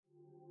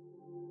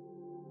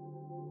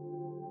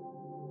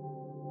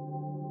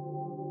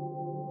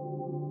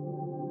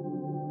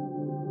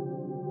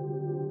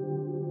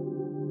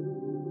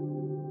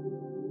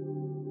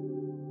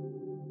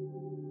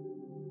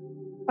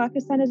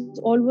Pakistan has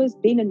always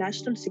been a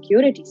national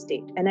security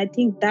state. And I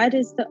think that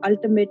is the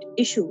ultimate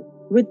issue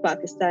with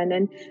Pakistan.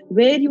 And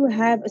where you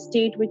have a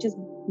state which is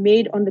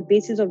made on the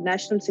basis of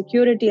national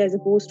security as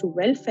opposed to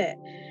welfare,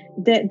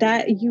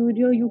 that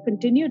you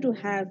continue to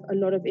have a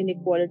lot of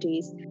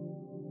inequalities.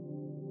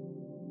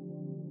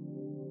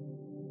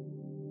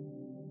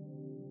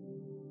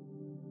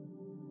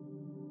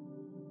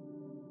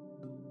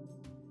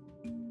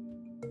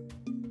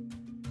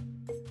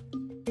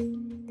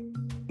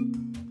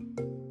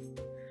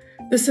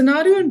 The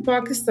scenario in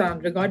Pakistan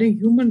regarding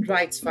human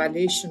rights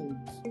violations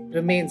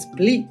remains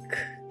bleak.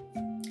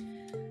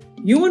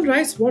 Human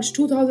Rights Watch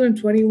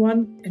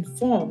 2021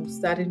 informs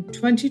that in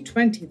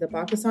 2020, the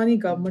Pakistani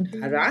government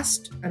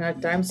harassed and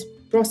at times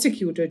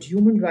prosecuted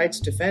human rights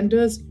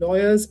defenders,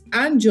 lawyers,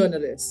 and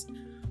journalists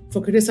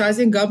for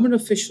criticizing government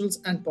officials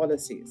and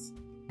policies.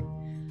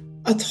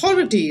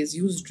 Authorities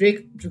used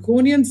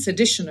draconian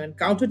sedition and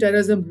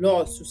counterterrorism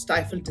laws to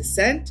stifle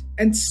dissent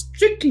and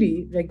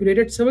strictly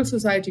regulated civil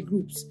society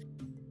groups.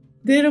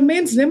 There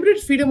remains limited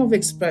freedom of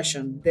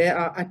expression. There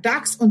are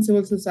attacks on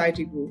civil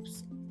society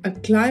groups. A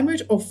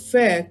climate of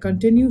fear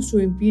continues to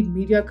impede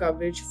media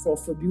coverage of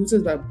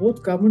abuses by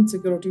both government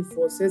security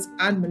forces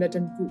and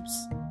militant groups.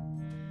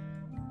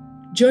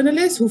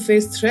 Journalists who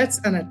face threats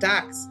and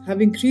attacks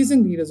have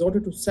increasingly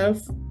resorted to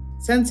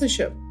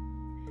self-censorship.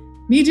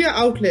 Media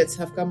outlets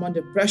have come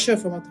under pressure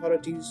from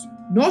authorities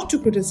not to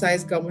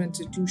criticize government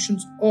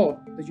institutions or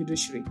the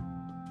judiciary.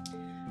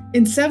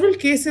 In several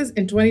cases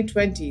in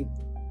 2020,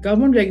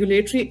 government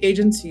regulatory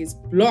agencies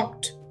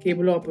blocked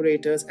cable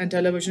operators and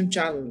television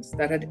channels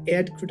that had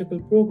aired critical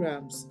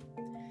programs.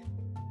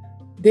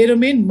 They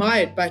remain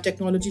mired by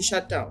technology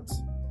shutdowns.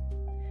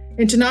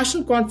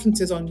 International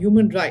conferences on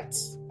human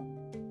rights,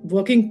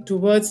 working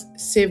towards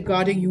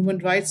safeguarding human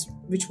rights,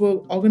 which were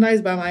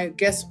organized by my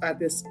guests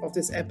of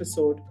this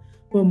episode,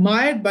 were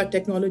mired by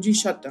technology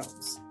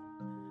shutdowns.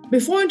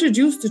 Before I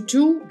introduce the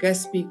two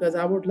guest speakers,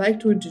 I would like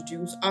to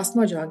introduce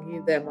Asma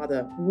Jahangir, their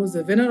mother, who was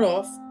the winner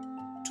of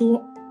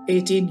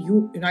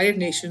 2018 United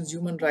Nations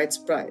Human Rights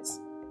Prize.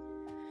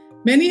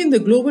 Many in the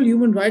global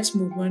human rights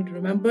movement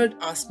remembered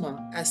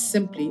Asma as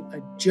simply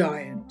a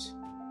giant.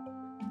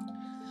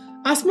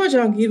 Asma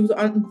Jahangir, who is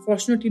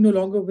unfortunately no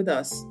longer with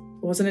us,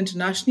 was an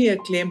internationally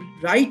acclaimed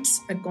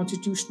rights and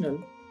constitutional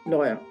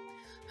lawyer.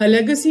 Her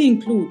legacy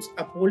includes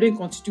upholding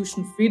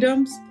constitutional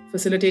freedoms,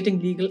 facilitating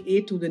legal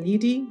aid to the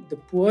needy, the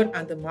poor,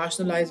 and the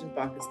marginalized in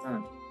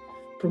Pakistan,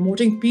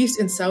 promoting peace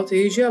in South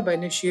Asia by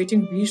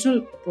initiating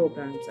regional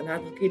programs and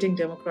advocating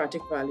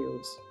democratic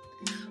values.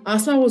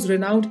 Asma was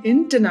renowned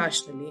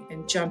internationally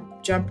in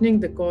championing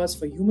the cause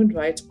for human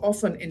rights,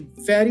 often in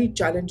very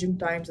challenging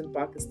times in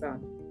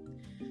Pakistan.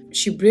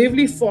 She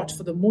bravely fought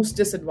for the most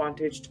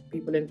disadvantaged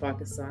people in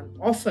Pakistan,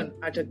 often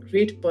at a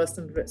great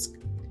personal risk.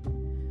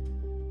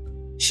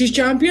 She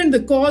championed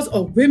the cause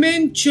of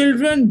women,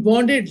 children,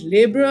 bonded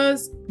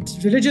laborers,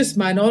 religious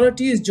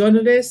minorities,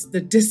 journalists,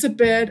 the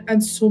disappeared,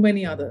 and so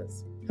many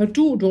others. Her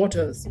two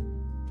daughters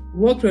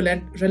worked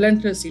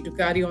relentlessly to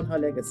carry on her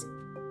legacy.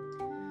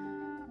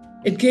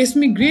 It gives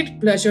me great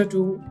pleasure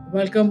to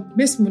welcome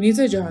Ms.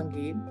 Muniza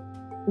Jahangir,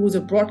 who is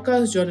a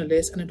broadcast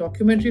journalist and a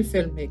documentary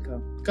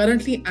filmmaker,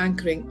 currently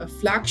anchoring a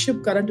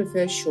flagship current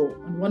affairs show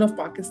on one of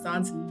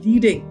Pakistan's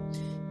leading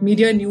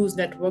media news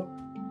network,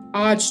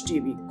 Aaj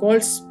TV,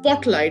 called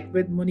Spotlight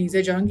with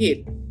Muniza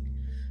Jahangir.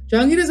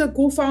 Jahangir is a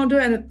co-founder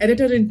and an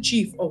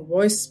editor-in-chief of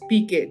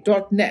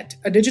VoicePK.net,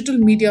 a digital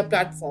media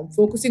platform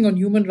focusing on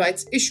human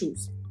rights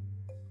issues.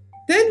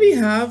 Then we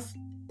have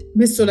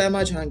Ms.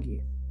 Sulema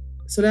Jahangir.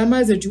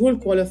 Sulema is a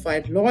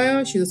dual-qualified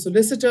lawyer. She's a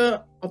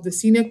solicitor of the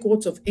senior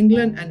courts of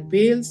England and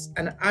Wales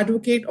and an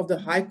advocate of the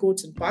high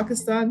courts in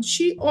Pakistan.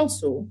 She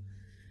also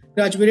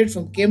graduated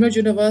from Cambridge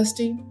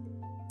University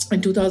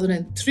in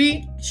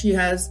 2003. She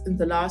has, in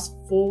the last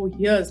 4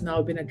 years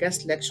now, been a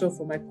guest lecturer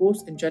for my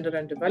course in Gender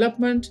and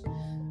Development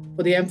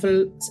for the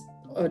MPhil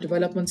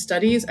Development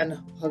Studies, and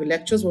her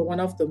lectures were one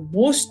of the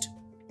most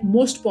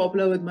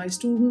popular with my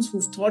students, who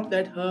thought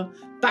that her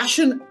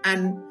passion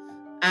and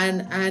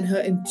her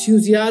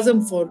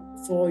enthusiasm for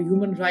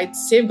human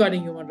rights,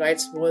 safeguarding human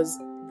rights,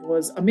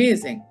 was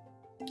amazing,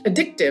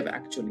 addictive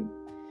actually.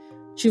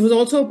 She's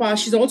also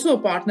a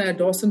partner at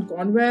Dawson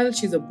Cornwell.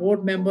 She's a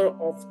board member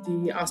of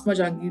the Asma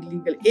Jahangir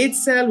Legal Aid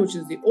Cell, which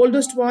is the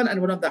oldest one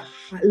and one of the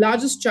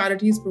largest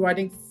charities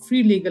providing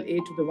free legal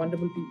aid to the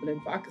vulnerable people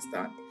in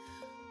Pakistan.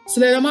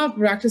 Sulema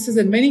practices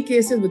in many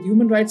cases with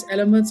human rights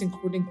elements,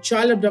 including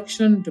child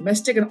abduction,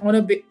 domestic and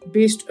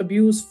honor-based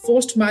abuse,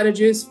 forced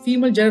marriages,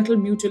 female genital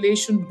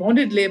mutilation,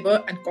 bonded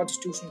labor, and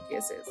constitutional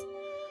cases.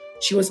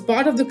 She was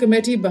part of the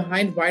committee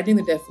behind widening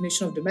the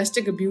definition of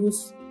domestic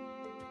abuse.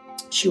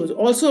 She was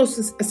also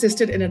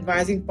assisted in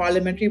advising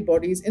parliamentary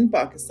bodies in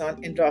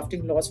Pakistan in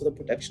drafting laws for the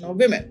protection of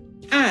women.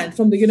 And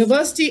from the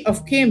University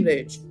of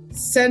Cambridge,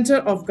 Center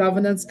of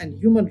Governance and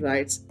Human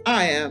Rights,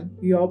 I am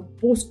your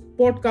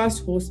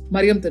podcast host,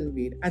 Mariam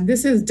Tanveer, and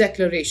this is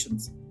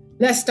Declarations.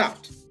 Let's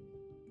start.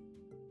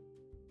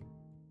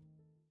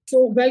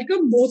 So,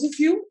 welcome both of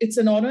you. It's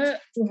an honor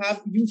to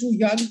have you two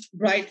young,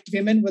 bright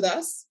women with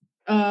us.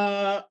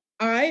 I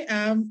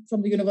am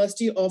from the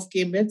University of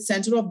Cambridge,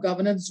 Center of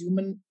Governance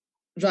Human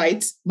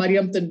Rights,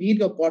 Mariam Tanveer,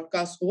 your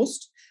podcast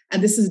host,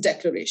 and this is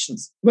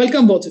Declarations.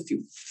 Welcome, both of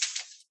you.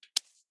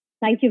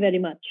 Thank you very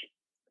much.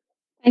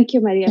 Thank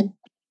you, Mariam,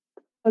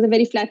 for the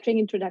very flattering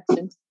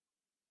introduction.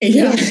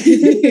 Yeah,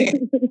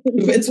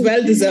 it's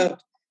well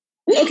deserved.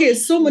 Okay,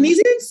 so Moneeza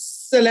and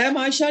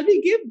Salama, shall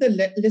we give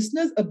the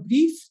listeners a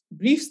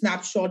brief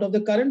snapshot of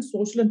the current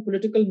social and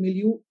political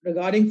milieu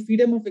regarding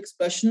freedom of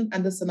expression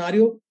and the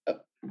scenario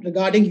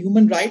regarding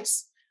human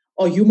rights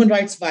or human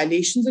rights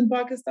violations in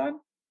Pakistan?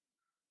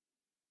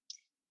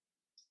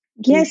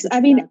 Yes, I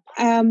mean,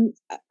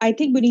 I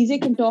think Moneeza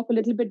can talk a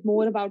little bit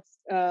more about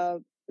the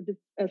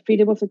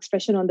freedom of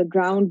expression on the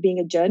ground, being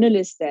a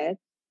journalist there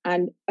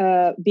and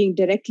being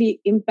directly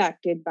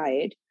impacted by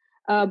it.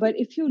 But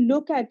if you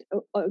look at,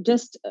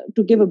 just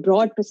to give a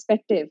broad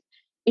perspective,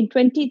 in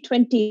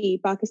 2020,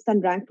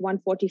 Pakistan ranked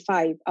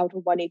 145 out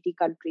of 180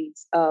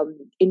 countries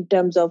in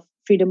terms of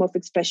freedom of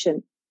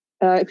expression.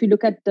 If you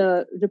look at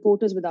the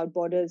Reporters Without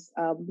Borders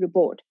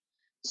report.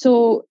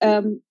 So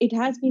it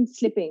has been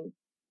slipping.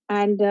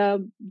 And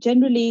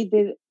generally,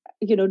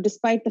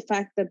 despite the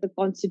fact that the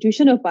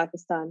Constitution of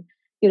Pakistan,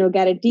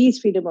 guarantees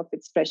freedom of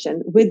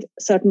expression with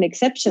certain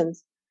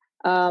exceptions,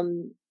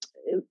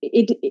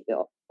 it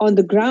on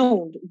the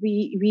ground,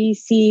 we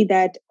see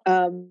that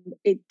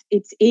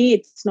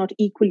it's not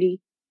equally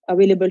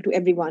available to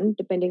everyone,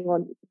 depending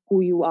on who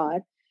you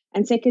are.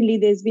 And secondly,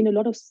 there's been a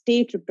lot of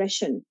state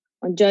repression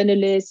on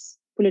journalists,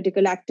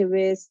 political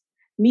activists,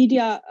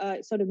 media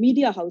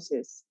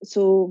houses.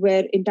 So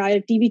where entire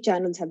TV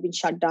channels have been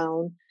shut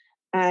down,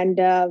 and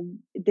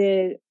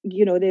there's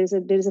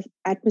an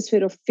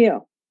atmosphere of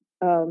fear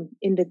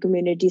in the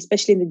community,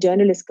 especially in the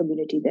journalist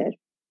community there.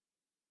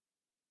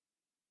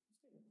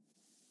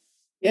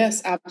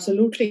 Yes,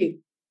 absolutely.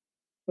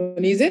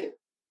 Moneeza,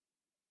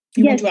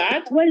 you want to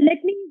add? Well,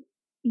 let me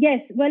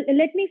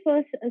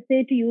first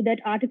say to you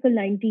that Article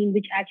 19,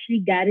 which actually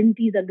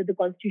guarantees under the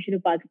Constitution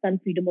of Pakistan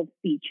freedom of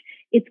speech,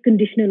 it's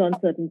conditional on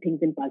certain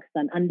things in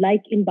Pakistan.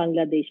 Unlike in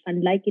Bangladesh,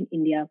 unlike in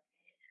India,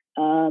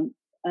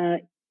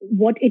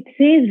 what it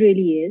says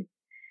really is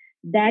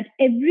that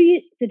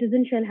every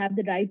citizen shall have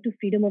the right to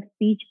freedom of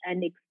speech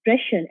and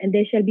expression, and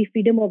there shall be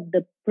freedom of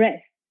the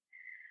press.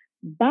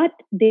 But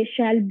they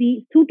shall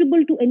be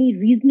suitable to any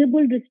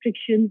reasonable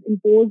restrictions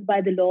imposed by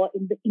the law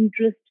in the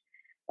interest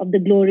of the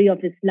glory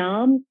of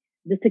Islam,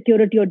 the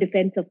security or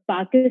defense of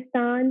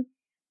Pakistan,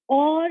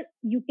 or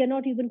you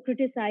cannot even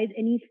criticize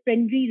any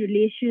friendly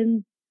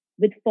relations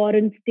with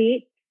foreign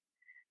states,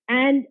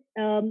 and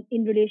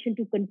in relation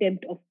to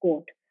contempt of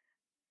court.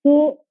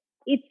 So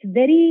it's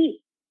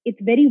very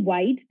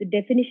wide. The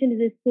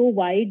definition is so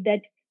wide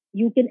that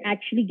you can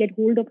actually get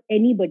hold of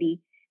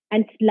anybody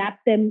and slap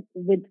them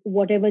with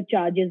whatever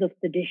charges of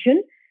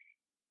sedition.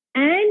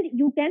 And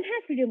you can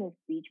have freedom of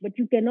speech, but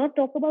you cannot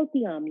talk about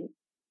the army,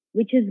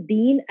 which has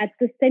been at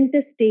the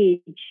center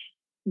stage.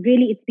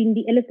 Really, it's been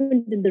the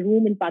elephant in the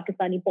room in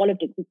Pakistani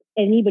politics. If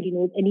anybody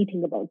knows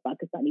anything about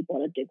Pakistani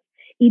politics,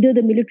 either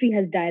the military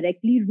has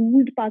directly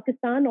ruled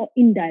Pakistan or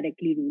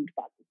indirectly ruled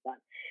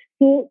Pakistan.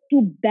 So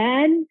to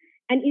ban,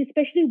 and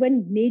especially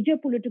when major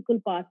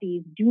political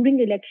parties during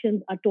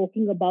elections are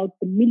talking about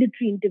the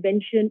military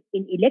intervention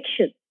in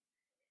elections,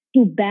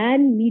 to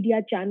ban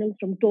media channels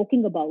from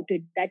talking about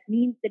it, that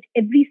means that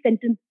every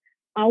sentence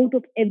out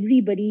of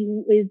everybody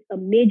who is a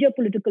major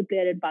political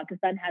player in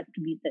Pakistan has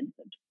to be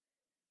censored.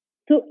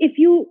 So if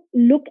you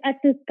look at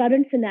the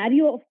current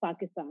scenario of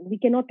Pakistan, we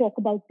cannot talk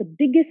about the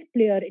biggest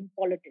player in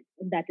politics,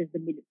 and that is the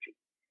military.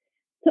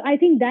 So I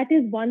think that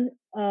is one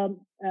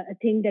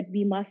thing that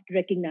we must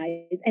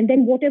recognize. And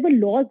then whatever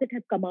laws that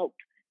have come out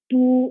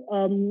to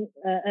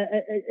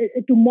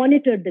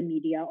monitor the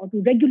media or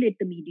to regulate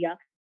the media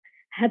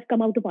have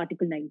come out of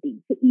Article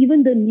 19. So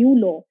even the new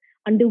law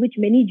under which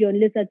many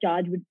journalists are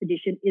charged with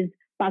sedition is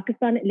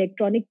Pakistan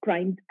Electronic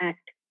Crimes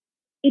Act.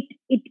 It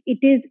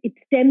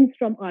stems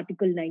from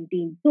Article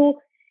 19. So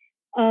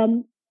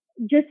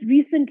just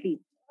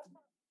recently,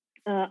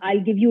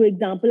 I'll give you an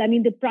example. I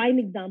mean, the prime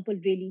example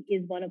really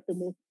is one of the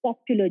most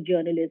popular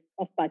journalists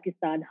of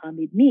Pakistan,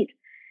 Hamid Mir.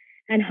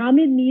 And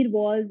Hamid Mir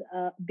was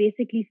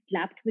basically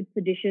slapped with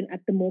sedition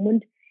at the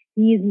moment.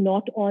 He is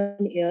not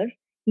on air.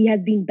 He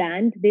has been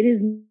banned. There is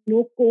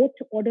no court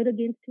order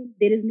against him.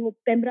 There is no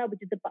PEMRA,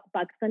 which is the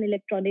Pakistan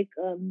Electronic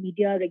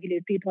Media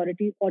Regulatory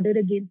Authority, order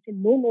against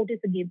him, no notice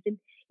against him.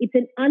 It's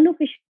an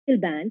unofficial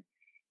ban.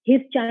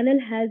 His channel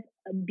has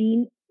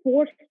been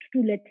forced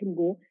to let him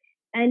go.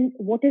 And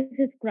what is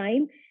his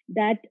crime?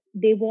 That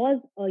there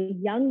was a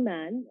young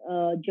man,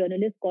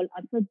 journalist called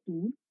Asad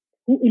Noor,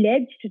 who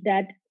alleged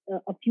that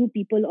a few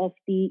people of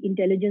the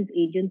intelligence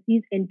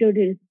agencies entered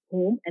his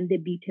home and they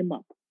beat him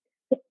up.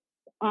 So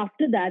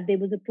after that, there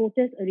was a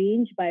protest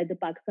arranged by the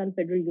Pakistan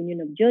Federal Union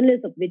of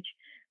Journalists, of which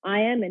I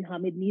am and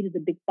Hamid Mir is a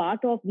big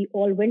part of. We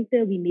all went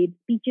there, we made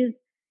speeches.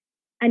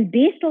 And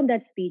based on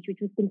that speech, which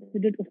was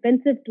considered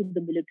offensive to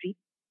the military,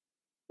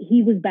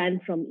 he was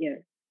banned from air.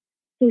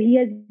 So he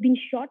has been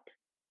shot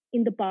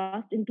in the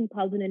past in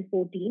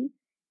 2014.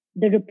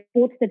 The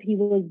reports that he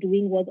was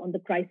doing was on the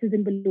crisis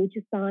in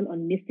Balochistan,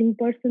 on missing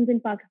persons in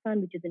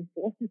Pakistan, which is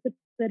enforced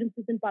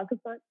disappearances in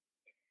Pakistan.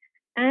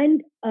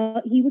 And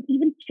he was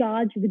even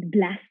charged with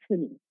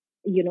blasphemy,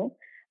 you know,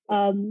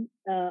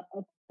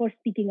 for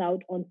speaking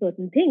out on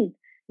certain things.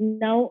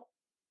 Now,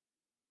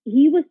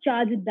 he was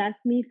charged with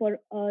blasphemy for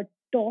a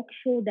talk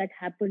show that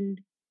happened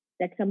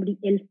that somebody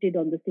else did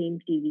on the same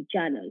TV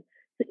channel.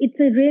 So it's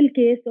a real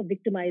case of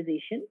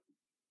victimization.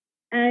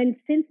 And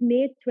since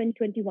May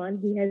 2021,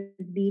 he has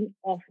been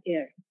off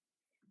air.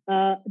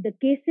 The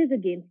cases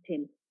against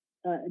him,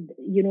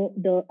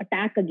 the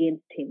attack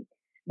against him,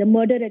 the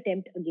murder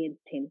attempt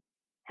against him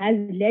has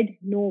led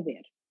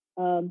nowhere.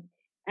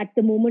 At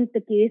the moment,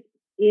 the case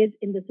is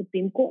in the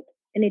Supreme Court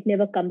and it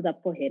never comes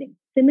up for hearing.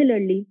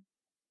 Similarly,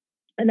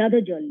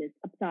 another journalist,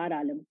 Absar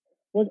Alam,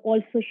 was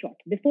also shot.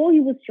 Before he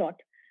was shot,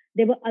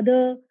 there were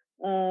other,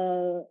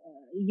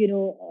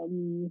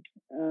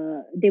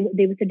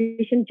 there were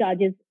sedition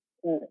charges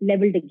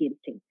leveled against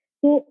him.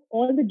 So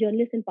all the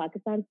journalists in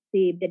Pakistan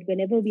say that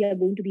whenever we are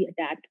going to be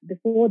attacked,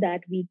 before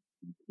that,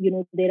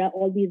 there are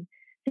all these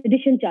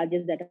sedition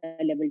charges that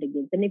are leveled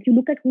against. And if you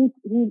look at who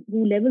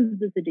levels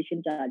the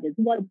sedition charges,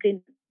 who are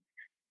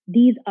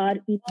these are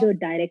either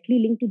directly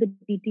linked to the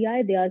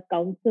PTI, they are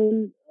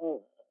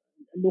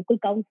local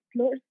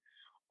councillors,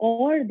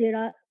 or there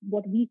are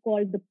what we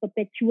call the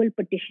perpetual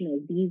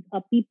petitioners. These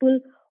are people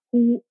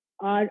who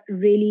are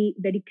really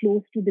very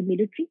close to the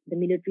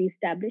military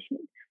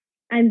establishment.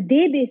 And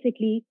they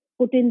basically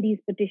put in these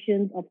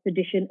petitions of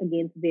sedition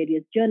against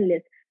various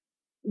journalists.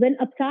 When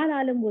Absar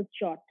Alam was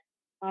shot,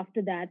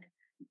 after that,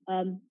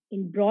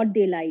 in broad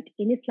daylight,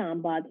 in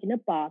Islamabad, in a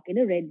park, in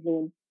a red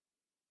zone,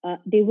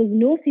 there was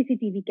no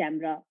CCTV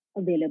camera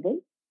available.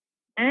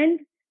 And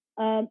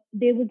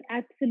there was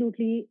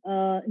absolutely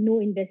no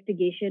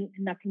investigation.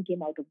 Nothing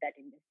came out of that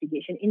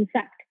investigation. In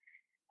fact,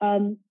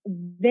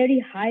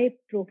 very high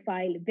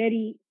profile,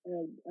 very,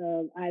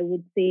 I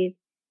would say,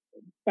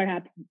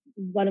 perhaps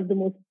one of the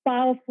most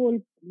powerful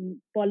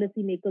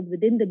policymakers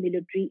within the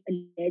military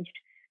alleged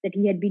that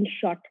he had been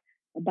shot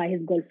by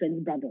his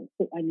girlfriend's brother.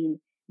 So, I mean,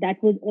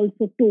 that was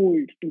also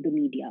told to the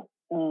media,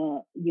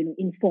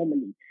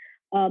 informally.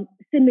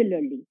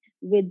 Similarly,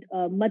 with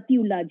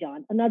Matiullah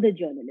Jan, another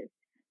journalist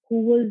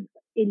who was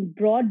in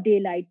broad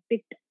daylight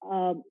picked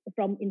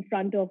from in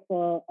front of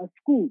a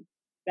school,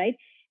 right?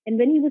 And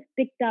when he was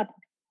picked up,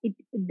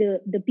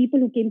 the people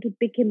who came to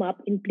pick him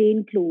up in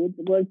plain clothes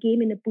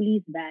came in a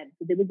police van.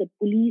 So there was a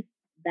police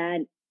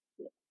van,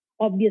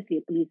 obviously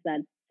a police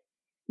van.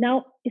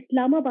 Now,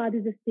 Islamabad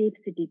is a safe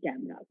city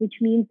camera,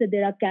 which means that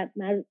there are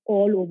cameras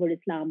all over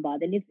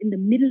Islamabad. And if in the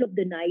middle of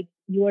the night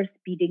you are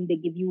speeding, they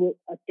give you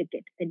a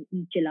ticket, an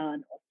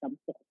e-challan or some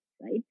sort,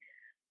 right?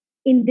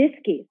 In this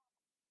case,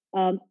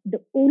 the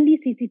only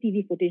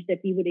CCTV footage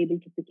that we were able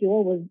to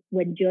secure was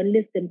when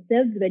journalists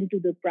themselves went to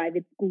the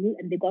private school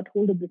and they got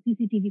hold of the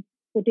CCTV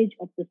footage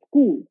of the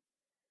school.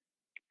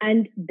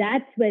 And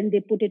that's when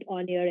they put it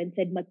on air and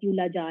said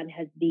Matiullah Jan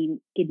has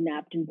been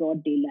kidnapped in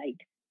broad daylight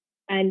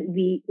and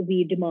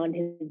we demand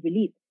his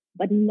release.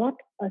 But not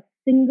a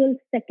single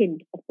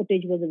second of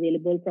footage was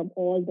available from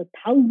all the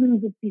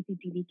thousands of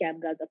CCTV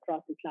cameras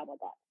across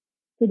Islamabad.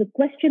 So the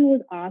question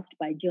was asked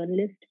by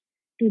journalists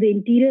to the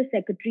Interior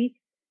Secretary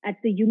at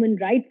the Human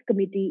Rights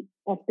Committee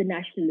of the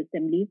National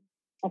Assembly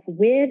of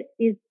where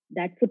is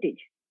that footage?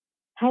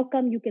 How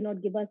come you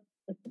cannot give us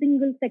a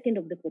single second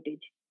of the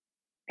footage?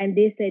 And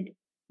they said,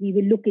 we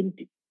will look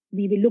into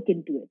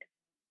it.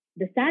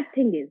 The sad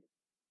thing is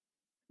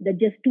that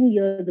just 2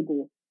 years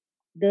ago,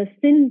 the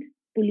Sindh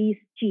police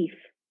chief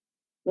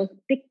was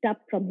picked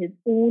up from his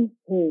own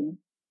home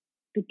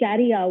to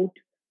carry out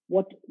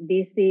what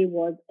they say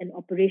was an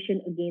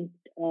operation against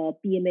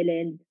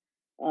PMLN's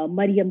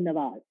Maryam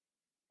Nawaz.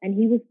 And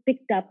he was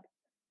picked up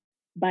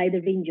by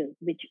the Rangers,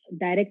 which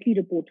directly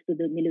reports to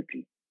the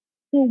military.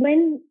 So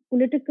when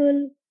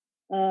political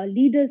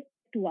leaders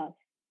to us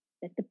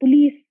that the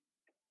police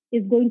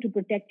is going to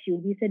protect you,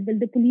 we said, well,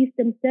 the police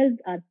themselves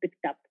are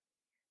picked up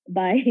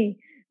by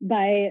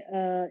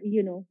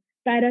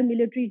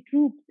paramilitary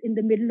troops in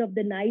the middle of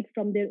the night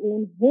from their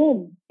own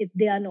home. If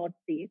they are not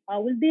safe,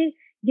 how will they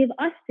give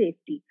us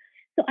safety?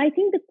 So I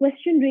think the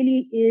question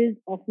really is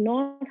of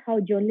not how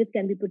journalists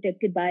can be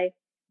protected by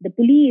the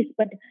police,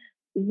 but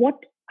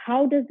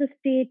how does the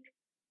state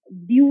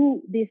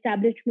view, the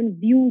establishment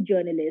view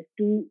journalists?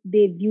 Do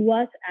they view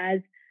us as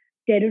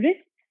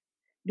terrorists?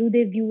 Do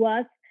they view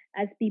us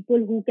as people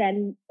who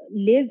can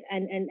live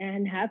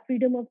and have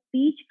freedom of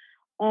speech?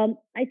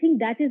 I think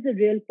that is the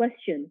real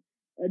question.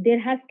 There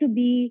has to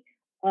be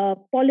a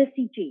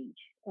policy change,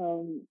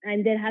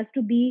 and there has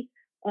to be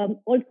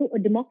also a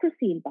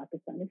democracy in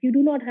Pakistan. If you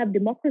do not have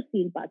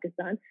democracy in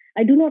Pakistan,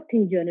 I do not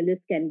think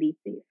journalists can be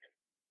safe.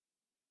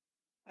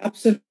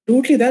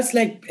 Absolutely, that's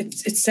like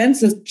it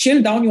sends a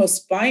chill down your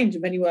spine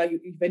when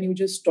you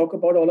just talk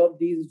about all of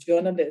these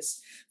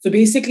journalists. So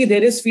basically,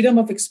 there is freedom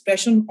of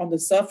expression on the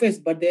surface,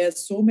 but there are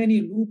so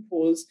many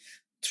loopholes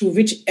through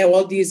which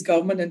all these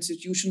government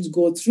institutions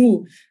go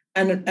through.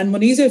 And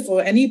Muniza,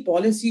 for any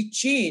policy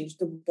change,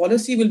 the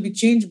policy will be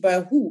changed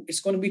by who? It's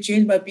going to be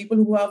changed by people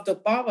who have the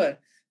power.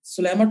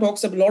 Sulaima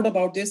talks a lot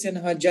about this in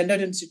her Gender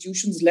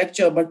Institutions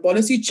lecture, but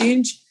policy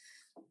change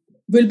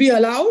will be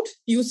allowed,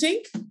 you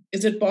think?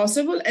 Is it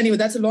possible? Anyway,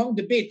 that's a long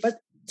debate. But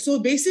so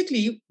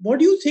basically, what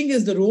do you think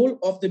is the role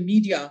of the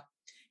media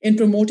in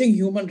promoting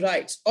human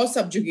rights or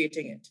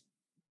subjugating it?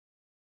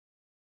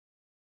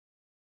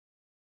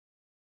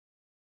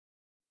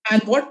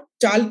 And what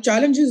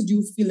challenges do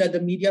you feel that the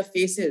media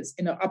faces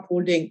in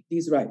upholding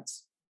these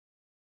rights?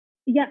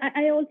 Yeah,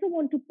 I also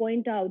want to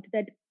point out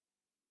that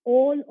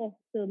all of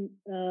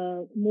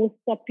the most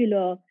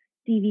popular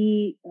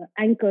TV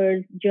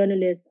anchors,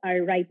 journalists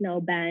are right now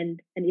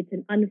banned, and it's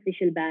an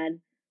unofficial ban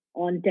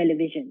on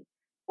television.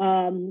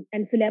 And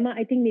Sulaima,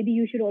 I think maybe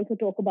you should also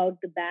talk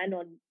about the ban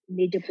on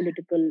major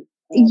political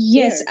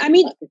yes, I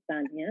mean,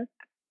 Pakistan. Yeah.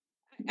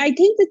 I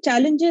think the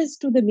challenges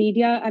to the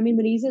media, I mean,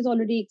 Muniza has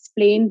already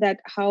explained that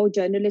how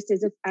journalists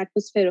is an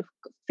atmosphere of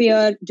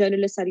fear,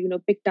 journalists are,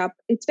 picked up.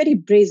 It's very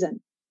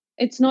brazen.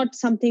 It's not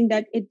something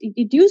that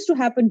it used to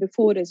happen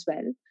before as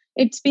well.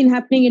 It's been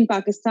happening in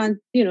Pakistan,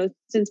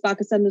 since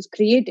Pakistan was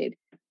created.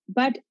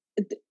 But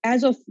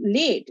as of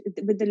late,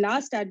 with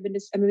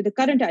the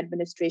current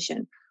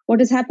administration, what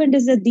has happened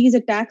is that these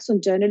attacks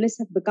on journalists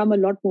have become a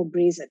lot more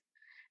brazen.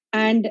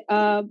 And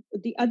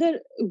the other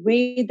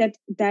way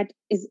that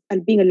is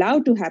being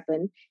allowed to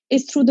happen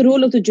is through the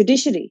role of the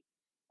judiciary,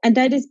 and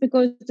that is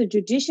because the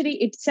judiciary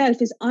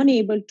itself is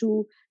unable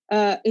to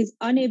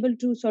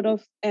sort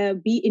of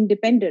be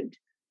independent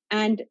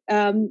and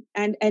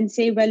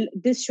say, well,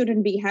 this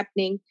shouldn't be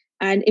happening,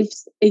 and if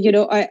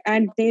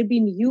and they've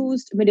been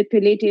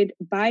manipulated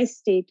by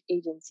state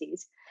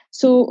agencies.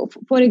 So,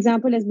 for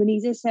example, as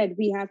Muniza said,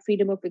 we have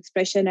freedom of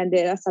expression, and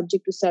they are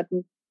subject to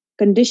certain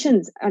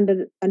conditions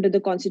under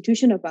the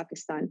Constitution of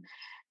Pakistan.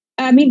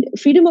 I mean,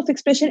 freedom of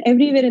expression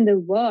everywhere in the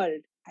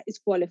world is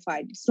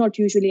qualified. It's not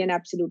usually an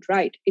absolute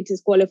right. It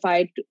is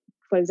qualified,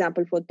 for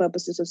example, for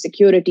purposes of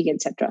security,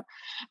 etc.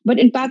 But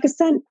in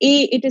Pakistan,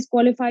 it is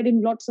qualified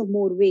in lots of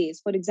more ways.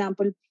 For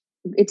example,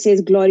 it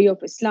says glory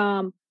of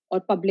Islam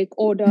or public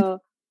order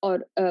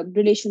or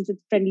relations with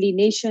friendly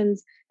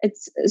nations.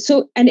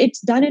 And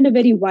it's done in a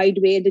very wide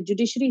way. The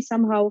judiciary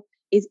somehow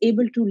is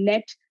able to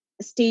let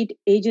state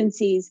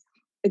agencies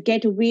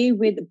get away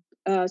with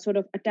sort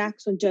of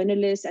attacks on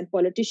journalists and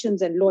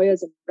politicians and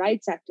lawyers and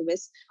rights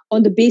activists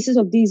on the basis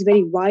of these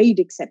very wide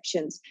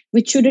exceptions,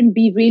 which shouldn't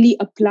be really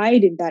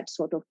applied in that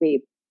sort of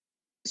way.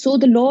 So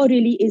the law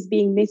really is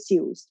being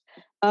misused.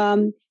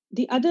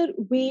 The other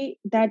way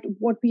that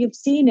what we have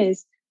seen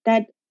is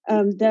that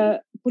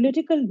the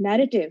political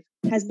narrative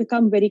has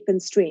become very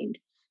constrained.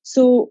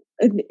 So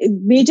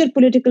major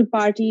political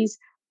parties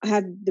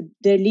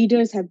their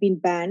leaders have been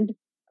banned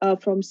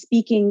from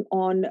speaking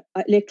on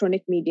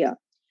electronic media.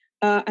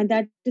 And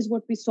that is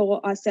what we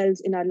saw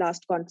ourselves in our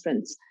last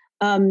conference.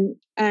 Where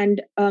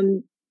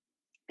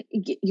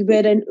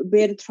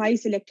a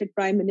thrice elected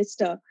prime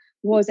minister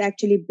was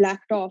actually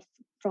blacked off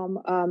from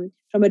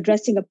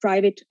addressing a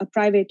private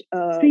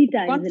 3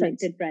 times conference.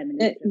 Elected prime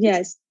minister.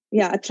 Yes,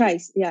 yeah, a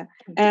thrice, yeah,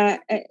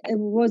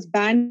 was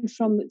banned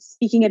from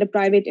speaking at a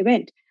private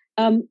event.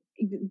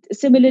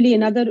 Similarly,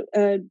 another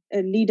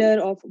leader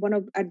of one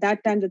of, at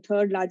that time, the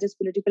third largest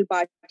political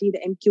party,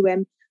 the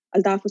MQM,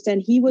 Altaf Hussain,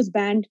 he was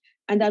banned.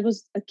 And that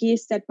was a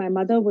case that my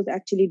mother was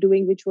actually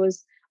doing, which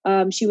was,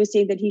 she was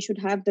saying that he should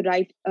have the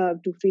right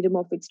to freedom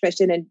of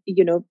expression. And,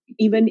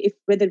 even if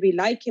whether we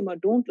like him or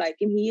don't like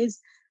him, he is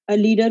a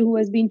leader who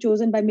has been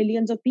chosen by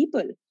millions of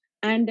people.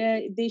 And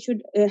they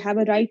should have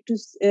a right to,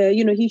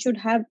 he should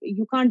have,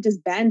 you can't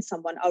just ban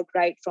someone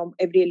outright from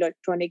every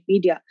electronic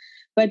media.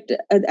 But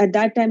at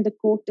that time, the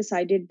court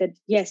decided that,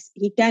 yes,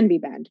 he can be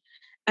banned.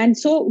 And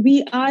so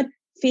we are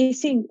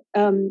facing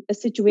a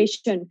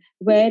situation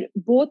where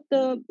both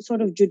the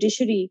sort of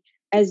judiciary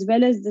as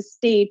well as the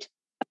state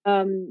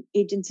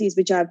agencies,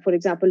 which are, for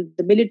example,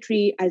 the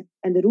military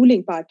and the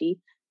ruling party,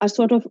 are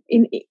sort of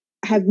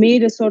have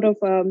made a sort of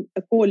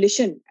a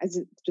coalition, as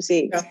to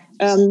say,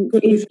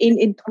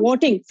 in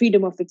thwarting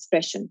freedom of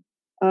expression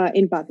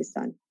in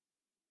Pakistan.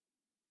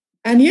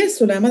 And yes,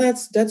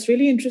 Sulaima, that's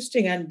really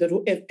interesting. And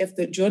if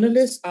the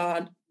journalists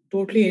are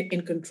totally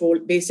in control,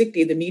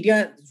 basically the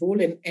media's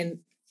role in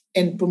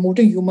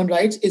promoting human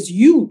rights is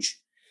huge.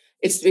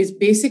 It's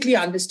basically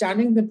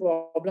understanding the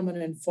problem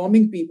and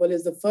informing people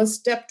is the first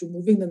step to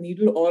moving the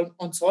needle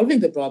on solving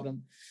the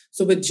problem.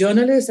 So with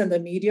journalists and the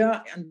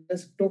media and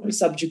the total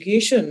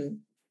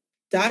subjugation,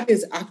 that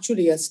is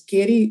actually a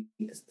scary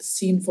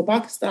scene for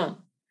Pakistan.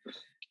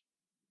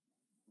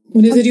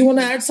 Muniza, do you want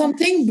to add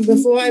something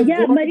before I go?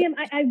 Yeah, Mariam,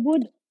 I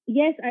would.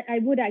 Yes, I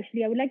would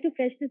actually. I would like to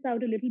flesh this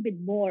out a little bit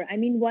more. I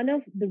mean, one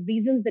of the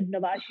reasons that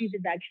Nawaz Sharif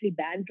is actually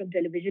banned from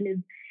television is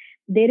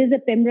there is a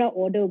PEMRA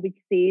order which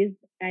says,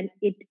 and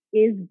it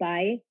is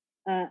by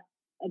a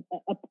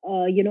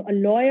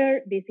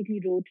lawyer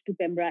basically wrote to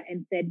PEMRA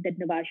and said that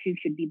Nawaz Sharif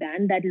should be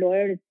banned. That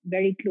lawyer is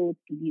very close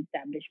to the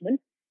establishment.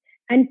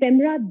 And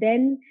PEMRA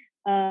then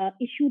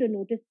issued a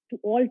notice to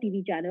all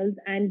TV channels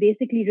and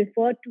basically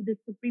referred to the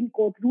Supreme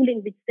Court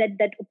ruling, which said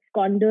that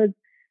absconders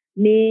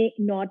may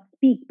not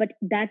speak. But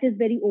that is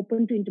very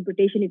open to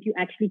interpretation if you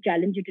actually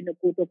challenge it in a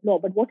court of law.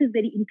 But what is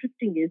very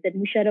interesting is that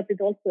Musharraf is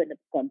also an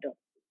absconder.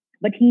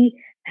 But he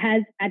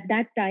has, at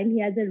that time,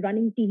 he has a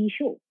running TV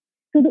show.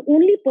 So the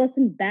only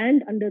person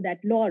banned under that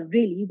law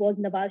really was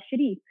Nawaz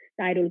Sharif.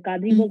 Tyrol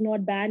Qadri was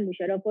not banned,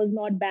 Musharraf was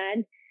not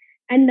banned,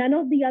 and none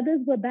of the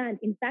others were banned.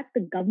 In fact,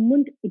 the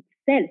government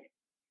itself,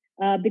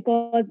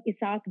 because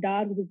Ishaq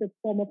Dar, who was the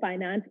former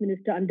finance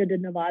minister under the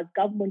Nawaz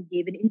government,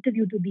 gave an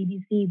interview to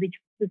BBC, which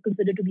was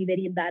considered to be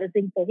very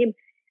embarrassing for him.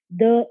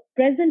 The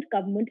present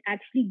government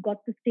actually got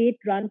the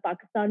state-run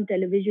Pakistan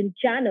television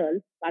channel,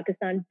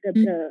 Pakistan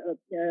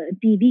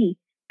TV,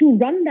 to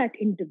run that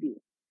interview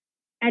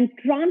and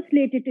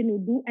translate it in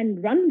Urdu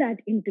and run that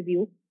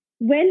interview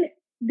when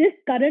this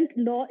current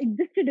law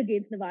existed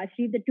against Nawaz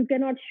Sharif that you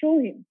cannot show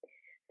him.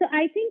 So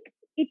I think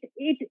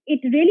it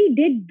really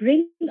did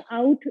bring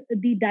out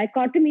the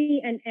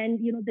dichotomy and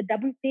the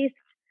double-faced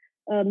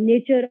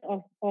nature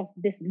of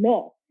this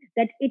law.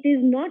 That it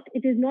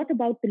is not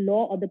about the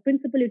law or the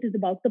principle, it is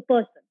about the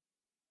person.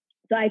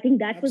 So I think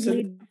that was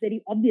made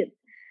very obvious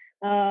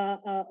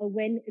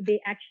when they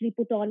actually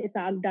put on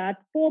Ishaq Dar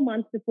 4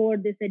 months before.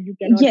 They said you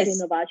cannot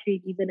show Nawaz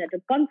Sharif even at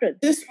a conference.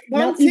 This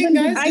one thing,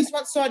 guys,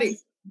 sorry.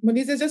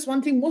 Manish, there's just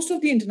one thing. Most of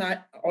the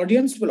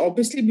audience will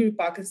obviously be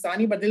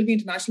Pakistani, but they'll be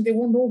international. They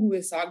won't know who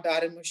Ishaq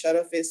Dar and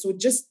Musharraf is. So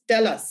just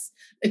tell us.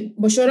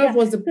 Musharraf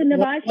was the... So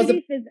Nawaz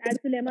Sharif is, as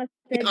Sulema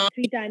said,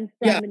 3 times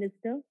Prime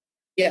Minister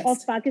of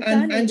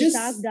Pakistan. And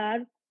Ishaq Dar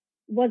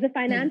was a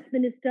finance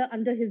minister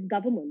under his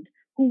government,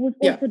 who was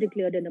also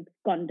declared an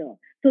absconder.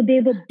 So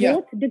they were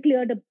both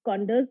declared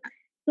absconders.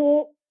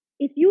 So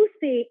if you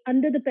say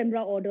under the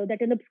Pembra order that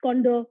an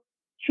absconder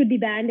should be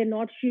banned and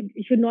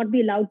should not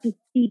be allowed to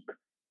speak,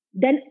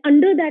 then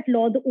under that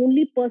law, the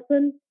only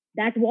person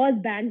that was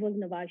banned was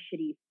Nawaz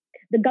Sharif.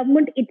 The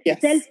government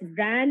itself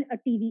ran a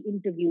TV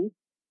interview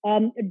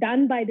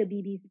done by the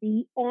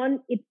BBC on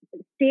its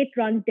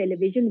state-run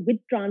television with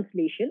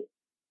translation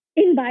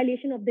in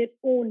violation of their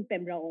own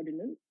Pembra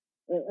ordinance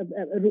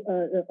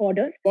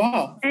order.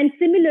 Wow. And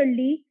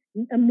similarly,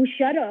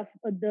 Musharraf,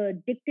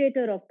 the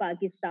dictator of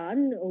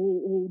Pakistan,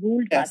 who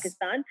ruled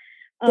Pakistan,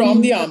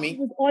 from the army,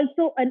 who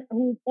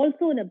was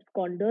also an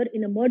absconder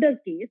in a murder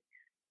case,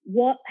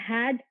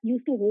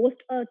 used to host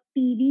a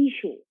TV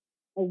show,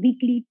 a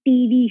weekly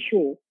TV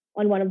show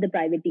on one of the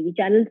private TV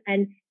channels,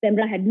 and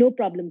Pembra had no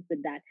problems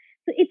with that.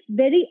 So it's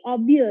very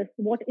obvious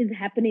what is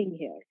happening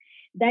here.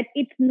 That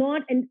it's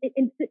not,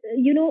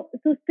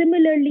 so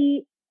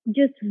similarly,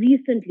 just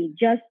recently,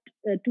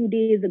 2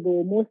 days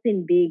ago,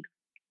 Mohsin Beg,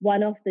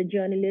 one of the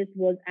journalists,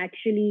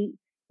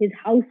 his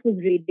house was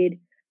raided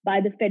by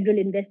the Federal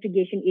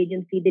Investigation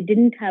Agency. They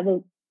didn't have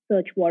a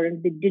search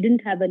warrant. They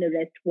didn't have an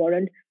arrest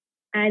warrant.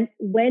 And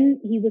when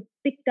he was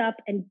picked up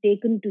and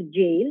taken to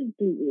jail,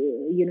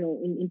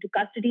 into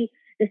custody,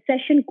 the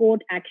session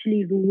court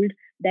actually ruled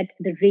that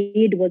the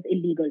raid was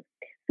illegal.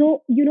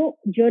 So,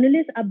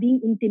 journalists are being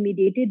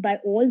intimidated by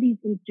all these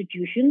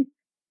institutions.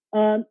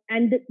 And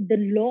the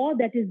law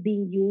that is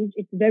being used,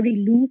 it's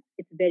very loose,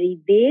 it's very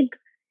vague.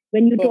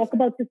 When you talk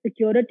about the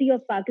security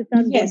of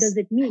Pakistan, what does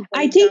it mean?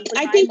 I think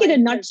in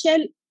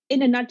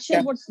a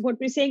nutshell, what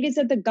we're saying is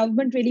that the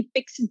government really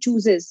picks and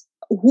chooses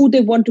who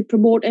they want to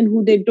promote and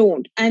who they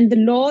don't. And the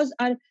laws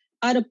are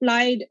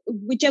applied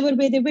whichever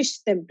way they wish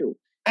them to,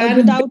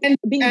 without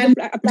being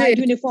applied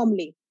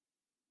uniformly.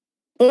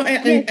 How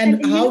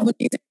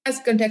Vanessa has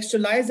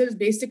contextualized is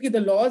basically the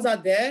laws are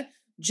there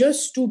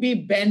just to be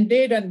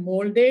bended and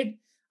molded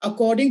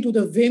according to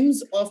the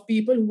whims of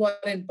people who are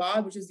in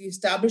power, which is the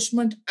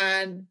establishment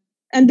and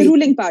the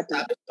ruling party,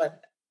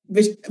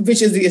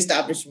 which is the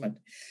establishment.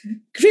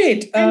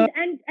 Great.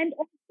 And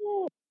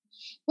also,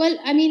 well,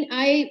 I mean,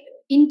 I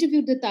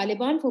interviewed the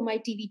Taliban for my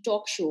TV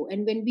talk show,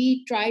 and when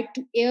we tried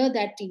to air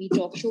that TV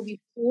talk show, we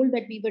were told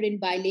that we were in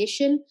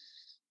violation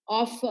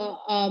of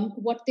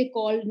what they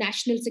call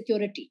national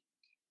security.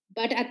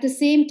 But at the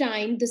same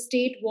time, the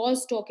state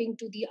was talking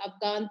to the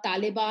Afghan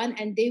Taliban,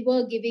 and they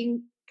were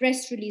giving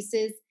press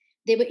releases.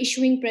 They were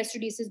issuing press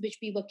releases which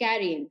we were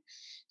carrying.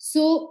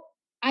 So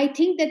I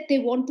think that they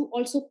want to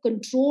also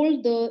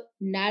control the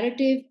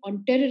narrative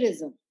on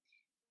terrorism,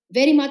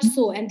 very much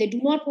so. And they do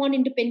not want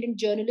independent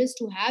journalists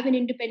to have an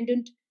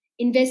independent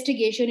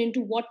investigation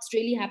into what's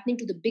really happening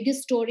to the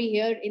biggest story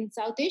here in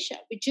South Asia,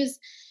 which is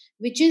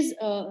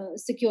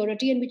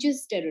security and which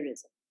is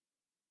terrorism.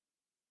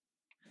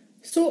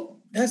 So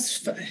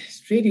that's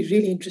really,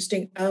 really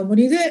interesting.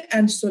 Munizeh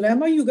and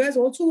Sulema, you guys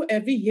also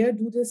every year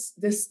do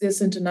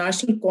this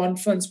international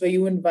conference where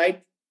you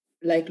invite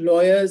like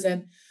lawyers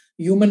and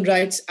human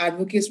rights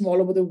advocates from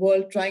all over the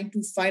world trying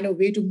to find a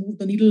way to move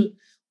the needle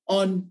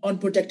on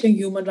protecting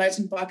human rights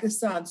in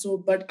Pakistan. So,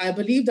 but I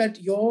believe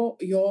that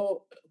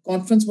your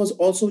conference was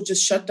also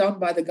just shut down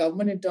by the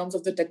government in terms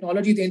of the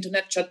technology, the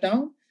internet shut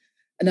down,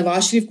 and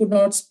Nawaz Sharif could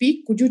not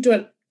speak. Could you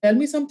tell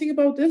me something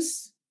about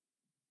this?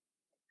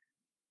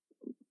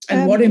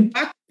 And what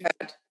impact it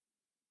had?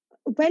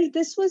 Well,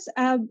 this was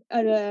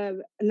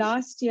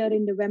last year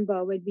in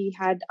November when we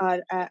had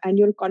our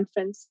annual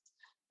conference.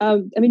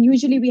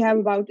 Usually we have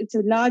it's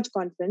a large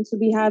conference. So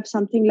we have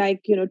something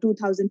like,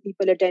 2,000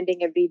 people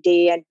attending every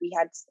day, and we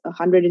had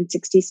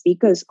 160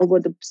 speakers over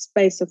the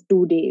space of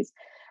 2 days.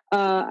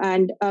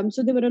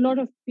 So there were a lot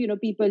of,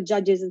 people,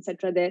 judges,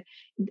 etc. there.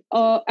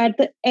 At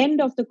the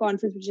end of the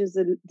conference, which is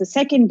the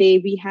second day,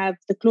 we have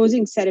the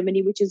closing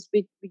ceremony, which is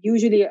we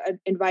usually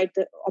invite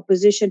the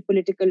opposition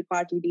political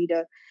party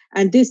leader.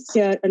 And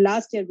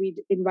last year, we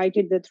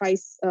invited the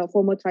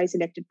former thrice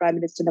elected Prime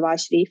Minister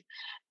Nawaz Sharif.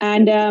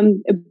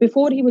 And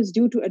before he was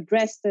due to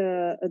address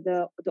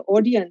the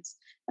audience,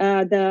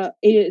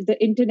 the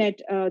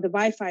internet, the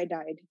Wi-Fi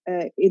died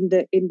in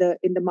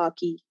the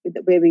marquee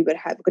where we were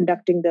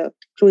conducting the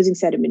closing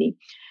ceremony.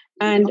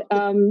 And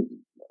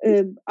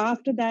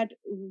after that,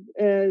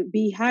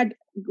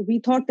 we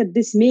thought that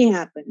this may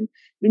happen,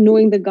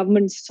 knowing the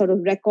government's sort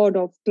of record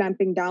of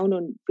clamping down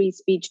on free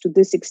speech to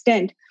this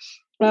extent.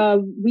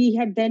 We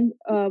had then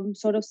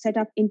sort of set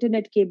up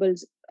internet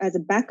cables as a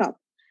backup,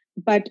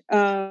 but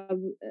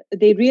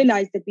they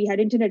realized that we had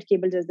internet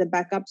cables as the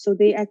backup.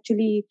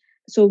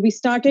 So we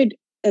started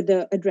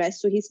the address.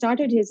 So he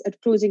started his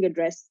closing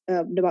address,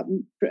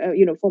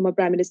 former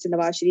Prime Minister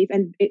Nawaz Sharif,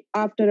 and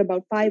after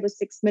about 5 or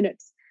 6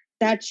 minutes,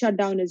 that shut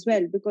down as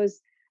well,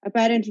 because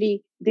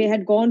apparently they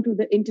had gone to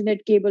the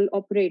internet cable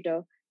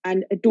operator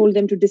and told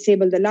them to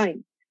disable the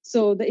line.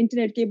 So the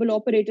internet cable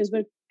operators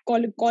were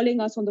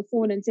calling us on the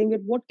phone and saying,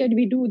 what can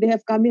we do? They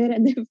have come here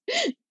and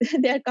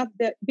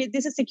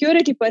this is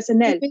security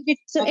personnel.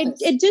 So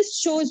it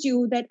just shows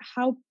you that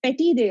how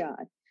petty they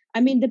are. I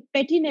mean, the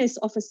pettiness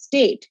of a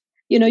state.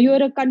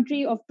 You're a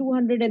country of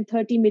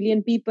 230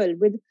 million people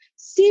with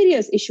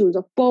serious issues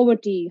of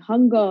poverty,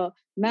 hunger,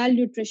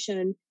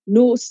 malnutrition,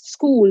 no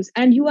schools.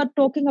 And you are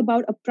talking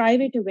about a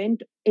private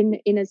event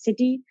in a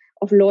city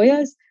of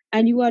lawyers,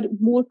 and you are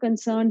more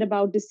concerned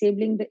about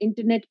disabling the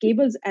internet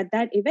cables at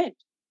that event.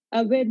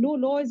 Where no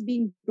law is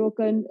being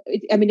broken.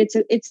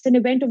 It's an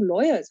event of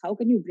lawyers. How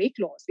can you break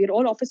laws? We are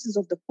all officers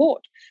of the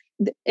court.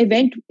 The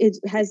event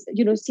has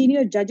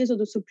senior judges of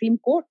the Supreme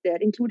Court there,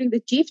 including the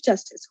Chief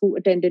Justice who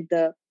attended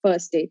the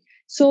first day.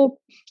 So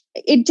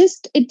it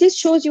just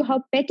shows you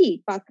how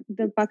petty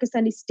the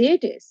Pakistani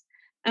state is,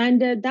 and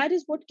that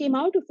is what came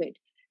out of it.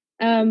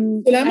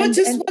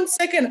 Sulema, 1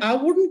 second. I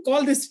wouldn't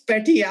call this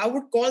petty. I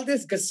would call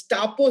this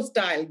Gestapo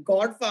style,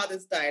 Godfather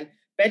style.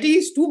 Petty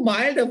is too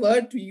mild a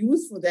word to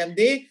use for them.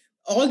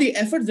 All the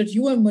efforts that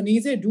you and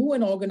Monize do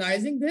in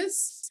organizing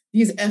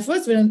these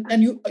efforts,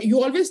 and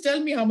you always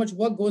tell me how much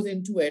work goes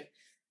into it.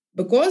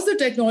 Because the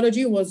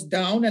technology was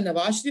down and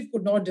Nawaz Sharif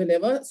could not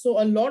deliver, so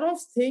a lot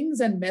of things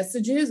and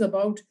messages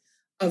about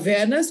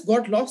awareness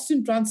got lost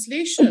in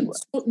translation.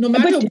 So no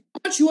matter how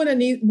much you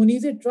and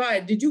Monize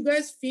tried, did you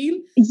guys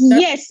feel?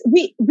 Yes,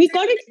 we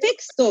got it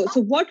fixed though.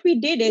 So what we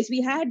did is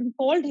we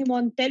called him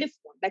on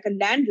telephone, like a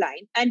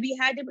landline, and we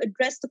had him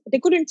address they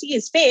couldn't see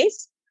his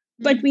face,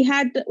 but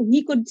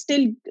he could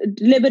still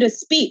deliver a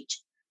speech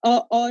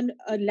on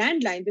a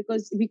landline,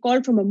 because we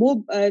called from a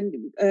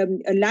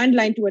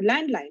landline to a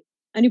landline,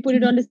 and you put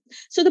it on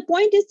so the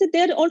point is that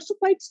they're also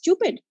quite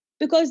stupid,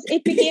 because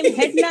it became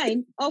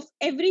headline of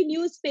every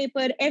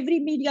newspaper, every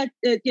media,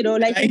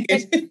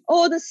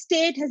 the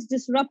state has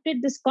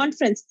disrupted this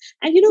conference.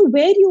 And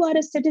where you are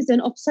a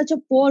citizen of such a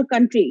poor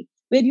country,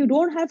 where you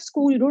don't have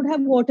school, you don't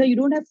have water, you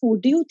don't have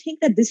food, do you think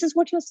that this is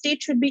what your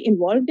state should be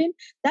involved in?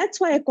 That's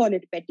why I call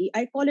it petty.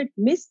 I call it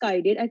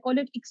misguided. I call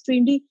it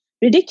extremely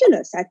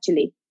ridiculous,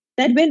 actually.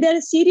 That when there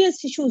are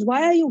serious issues,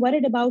 why are you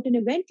worried about an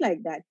event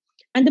like that?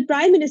 And the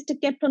Prime Minister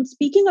kept on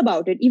speaking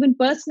about it, even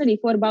personally,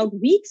 for about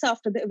weeks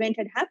after the event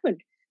had happened.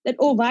 That,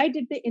 why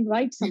did they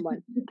invite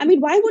someone? I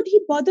mean, why would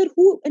he bother?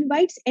 Who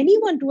invites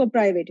anyone to a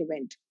private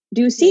event?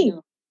 Do you see?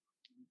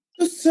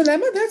 So,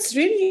 Sulema, that's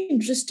really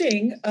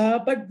interesting.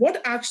 But what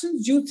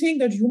actions do you think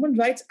that human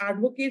rights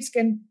advocates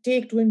can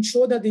take to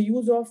ensure that the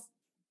use of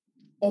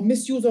or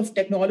misuse of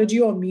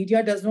technology or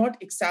media does not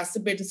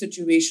exacerbate the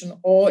situation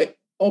or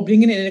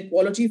bring in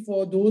inequality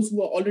for those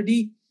who are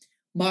already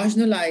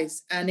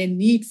marginalized and in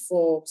need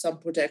for some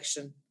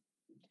protection?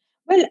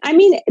 Well, I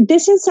mean,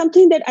 this is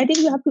something that I think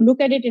you have to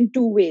look at it in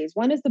two ways.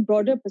 One is the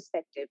broader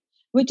perspective,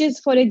 which is,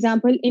 for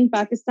example, in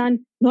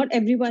Pakistan, not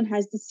everyone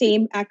has the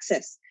same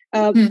access.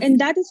 And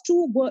that is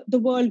true the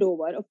world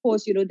over. Of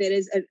course,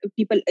 there's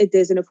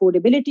an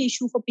affordability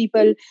issue for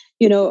people,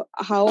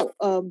 how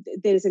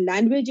there is a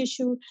language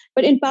issue.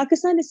 But in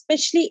Pakistan,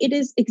 especially, it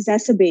is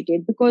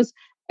exacerbated because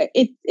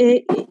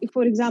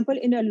for example,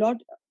 in a lot,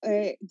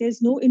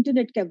 there's no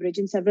internet coverage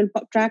in several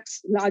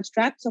large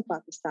tracts of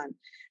Pakistan.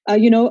 A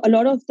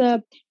lot of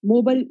the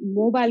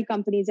mobile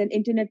companies and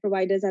internet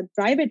providers are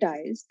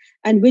privatized,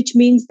 and which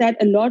means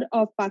that a lot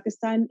of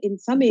Pakistan, in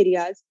some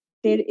areas,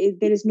 there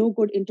is no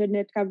good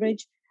internet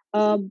coverage.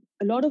 A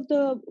lot of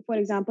for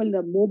example,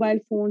 the mobile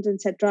phones,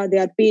 etc., they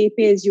are pay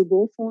as you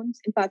go phones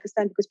in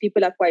Pakistan because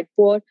people are quite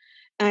poor,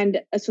 and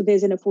so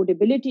there's an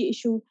affordability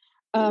issue.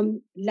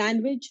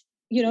 Language.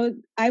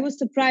 I was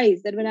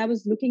surprised that when I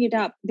was looking it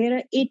up, there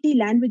are 80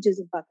 languages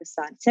in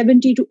Pakistan,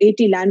 70 to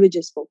 80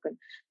 languages spoken.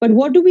 But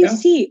what do we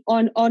see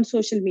on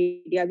social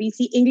media? We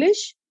see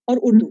English or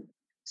Urdu.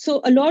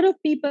 So a lot of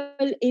people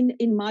in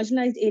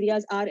marginalized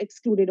areas are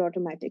excluded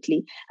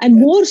automatically, and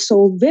more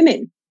so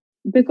women,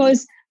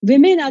 because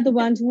women are the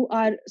ones who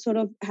are sort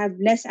of have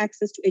less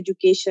access to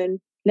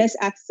education, less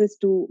access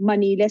to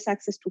money, less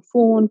access to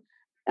phone.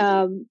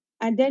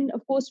 And then,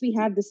 of course, we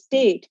have the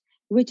state,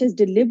 which has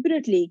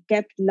deliberately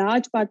kept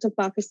large parts of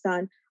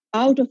Pakistan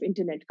out of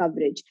internet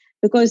coverage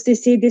because they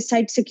say they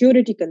cite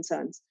security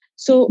concerns.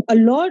 So a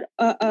lot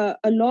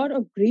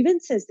of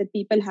grievances that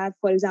people have,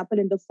 for example,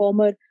 in the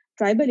former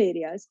tribal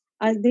areas,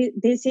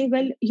 they say,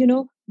 well,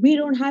 we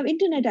don't have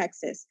internet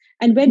access.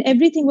 And when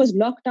everything was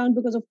locked down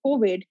because of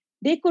COVID,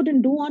 they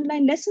couldn't do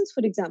online lessons,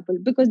 for example,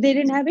 because they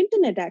didn't have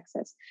internet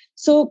access.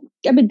 So,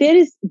 I mean, there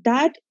is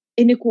that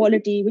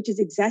inequality which is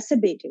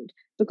exacerbated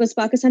because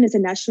Pakistan is a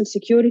national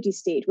security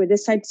state where they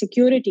cite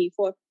security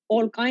for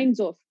all kinds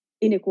of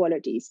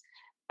inequalities.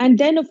 And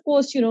then, of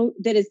course,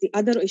 there is the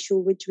other issue,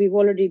 which we've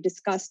already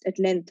discussed at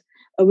length,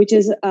 which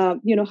is,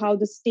 how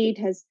the state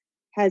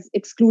has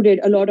excluded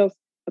a lot of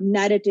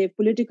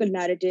political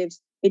narratives.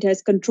 It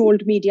has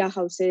controlled media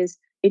houses.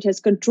 It has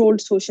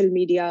controlled social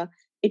media.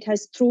 It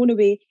has thrown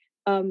away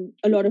a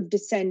lot of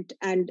dissent,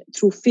 and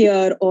through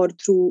fear or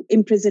through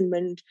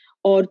imprisonment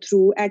or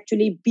through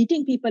actually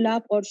beating people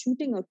up or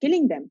shooting or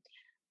killing them.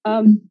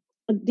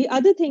 The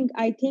other thing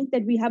I think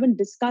that we haven't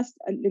discussed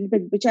a little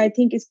bit, which I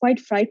think is quite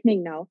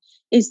frightening now,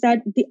 is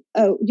that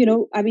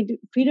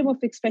freedom of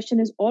expression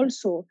is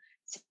also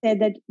said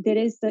that there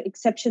is the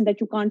exception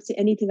that you can't say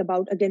anything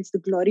about against the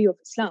glory of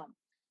Islam.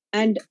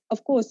 And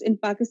of course, in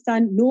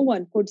Pakistan, no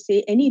one could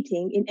say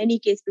anything in any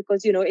case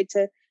because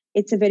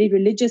it's a very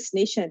religious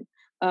nation.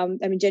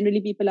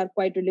 Generally people are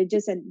quite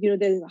religious, and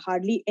there's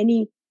hardly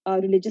any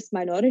religious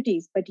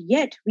minorities. But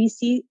yet we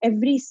see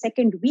every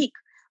second week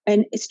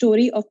a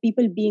story of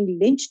people being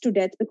lynched to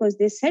death because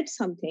they said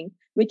something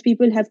which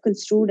people have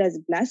construed as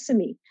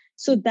blasphemy.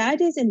 So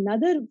that is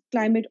another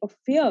climate of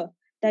fear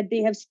that they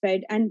have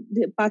spread. And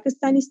the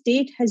Pakistani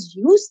state has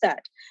used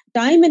that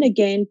time and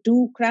again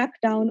to crack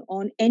down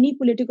on any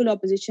political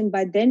opposition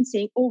by then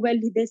saying, oh, well,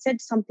 they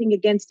said something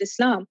against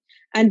Islam.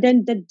 And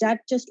then that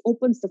just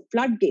opens the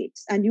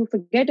floodgates and you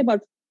forget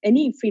about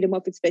any freedom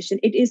of expression.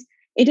 It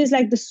is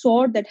like the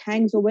sword that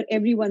hangs over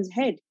everyone's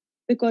head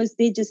because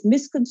they just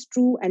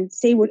misconstrue and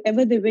say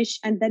whatever they wish.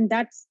 And then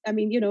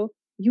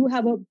you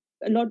have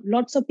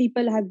lots of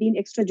people have been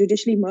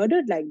extrajudicially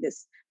murdered like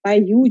this by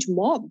huge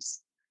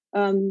mobs.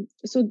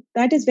 So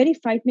that is very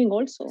frightening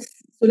also.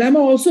 So Laima,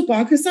 also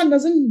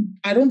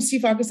I don't see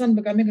Pakistan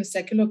becoming a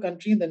secular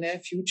country in the near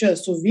future.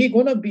 So we're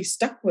going to be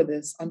stuck with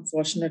this,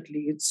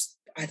 unfortunately.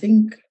 I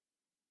think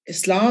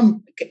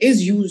Islam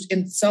is used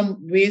in some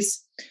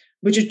ways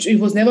which it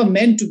was never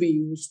meant to be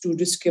used to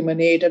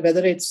discriminate,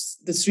 whether it's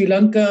the Sri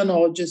Lankan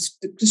or just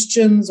the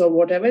Christians or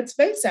whatever. It's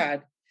very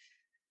sad.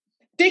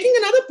 Taking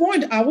another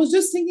point, I was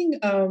just thinking,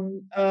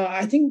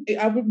 I think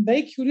I would be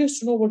very curious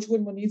to know what you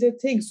and Moniza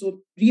think. So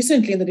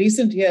recently, in the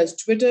recent years,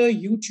 Twitter,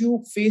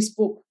 YouTube,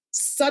 Facebook,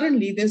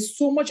 suddenly there's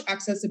so much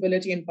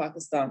accessibility in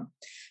Pakistan,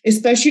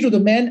 especially to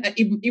the men and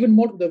even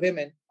more to the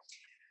women.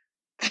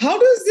 How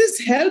does this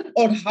help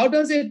or how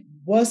does it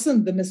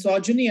worsen the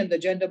misogyny and the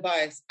gender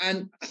bias?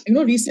 And,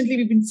 recently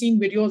we've been seeing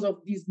videos of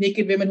these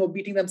naked women who are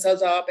beating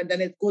themselves up and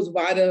then it goes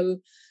viral.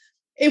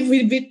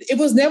 It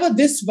was never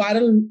this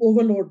viral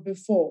overload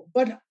before.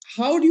 But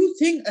how do you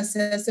think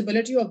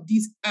accessibility of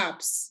these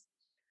apps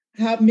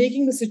have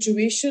making the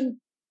situation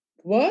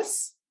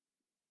worse?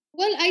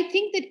 Well, I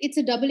think that it's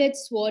a double-edged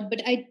sword,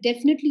 but I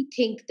definitely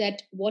think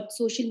that what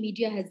social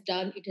media has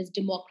done, it has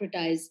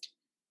democratized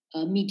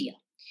media.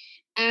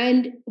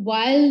 And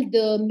while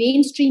the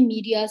mainstream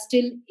media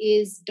still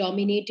is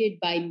dominated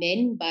by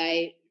men,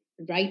 by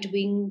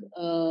right-wing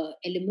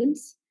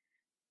elements,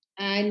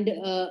 and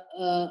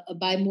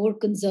by more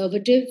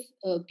conservative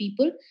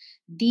people,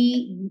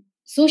 the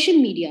social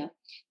media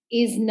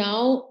is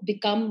now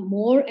become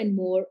more and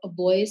more a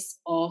voice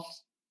of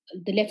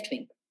the left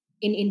wing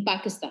in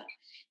Pakistan,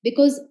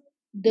 because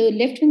the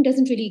left wing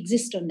doesn't really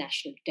exist on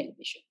national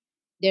television.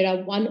 There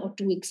are one or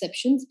two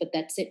exceptions, but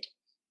that's it.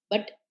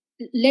 But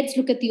let's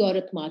look at the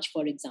Aurat March,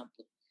 for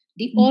example.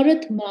 The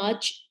Aurat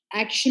March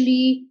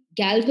actually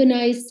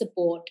galvanized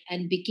support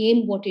and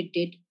became what it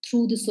did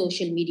through the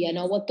social media.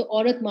 Now, what the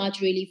Aurat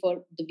March really,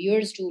 for the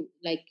viewers to,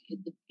 like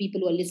the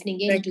people who are listening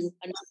in to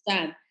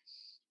understand,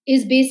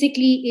 is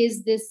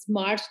this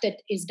march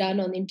that is done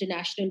on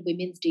International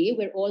Women's Day,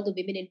 where all the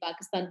women in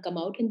Pakistan come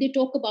out and they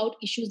talk about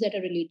issues that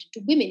are related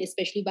to women,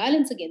 especially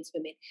violence against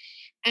women.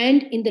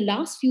 And in the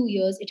last few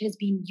years, it has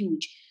been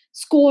huge.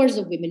 Scores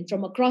of women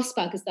from across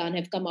Pakistan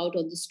have come out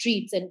on the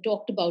streets and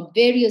talked about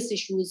various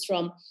issues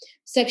from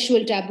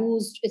sexual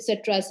taboos,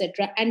 etc.,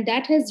 etc. And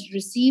that has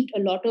received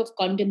a lot of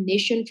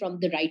condemnation from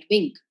the right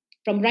wing,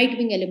 from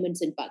right-wing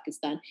elements in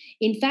Pakistan.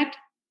 In fact,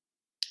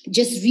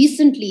 Just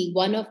recently,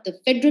 one of the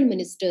federal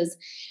ministers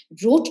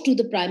wrote to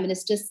the Prime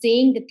Minister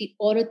saying that the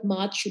Aurat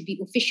March should be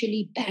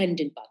officially banned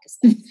in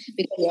Pakistan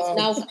because it's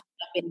now coming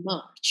up in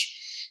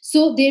March.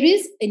 So there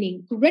is an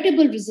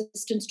incredible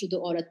resistance to the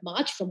Aurat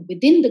March from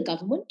within the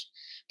government,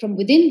 from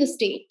within the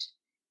state,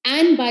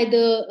 and by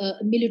the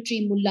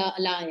military mullah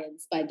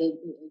alliance, by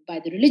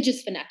the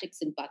religious fanatics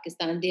in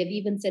Pakistan. They have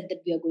even said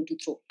that we are going to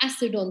throw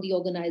acid on the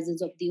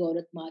organizers of the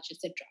Aurat March,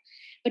 etc.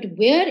 But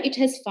where it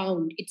has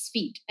found its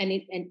feet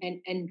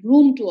and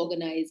room to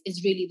organize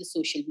is really the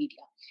social media.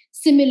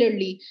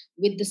 Similarly,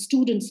 with the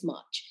Students'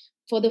 March,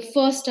 for the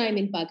first time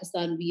in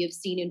Pakistan, we have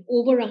seen in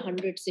over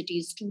 100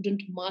 cities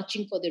students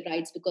marching for their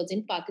rights, because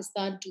in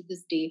Pakistan to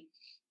this day,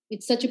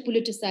 it's such a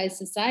politicized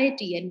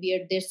society, and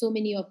there's so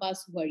many of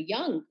us who are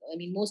young. I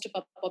mean, most of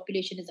our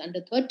population is under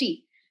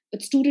 30,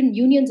 but student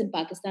unions in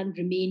Pakistan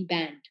remain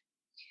banned.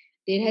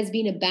 There has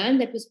been a ban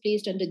that was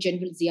placed under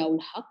General Ziaul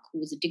Haq, who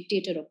was a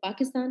dictator of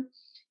Pakistan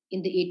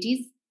in the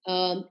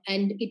 80s,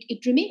 and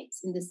it remains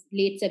in the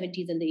late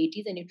 70s and the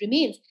 80s, and it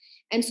remains.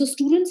 And so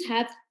students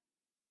have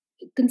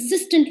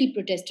consistently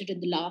protested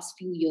in the last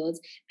few years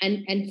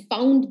and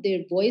found their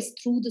voice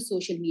through the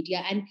social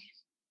media. And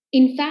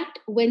in fact,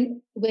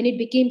 when it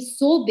became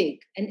so big,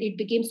 and it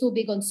became so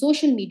big on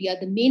social media,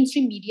 the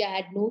mainstream media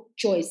had no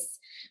choice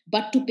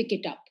but to pick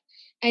it up.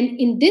 And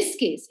in this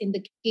case, in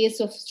the case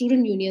of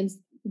student unions,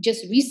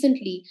 just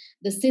recently,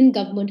 the Sindh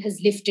government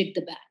has lifted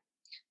the ban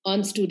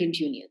on student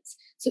unions.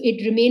 So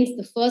it remains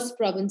the first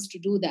province to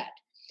do that.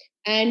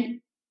 And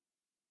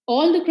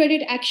all the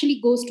credit actually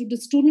goes to the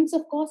students,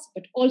 of course,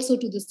 but also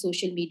to the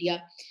social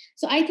media.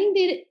 So I think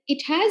that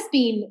it has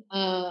been,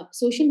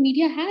 social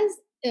media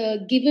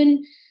has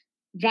given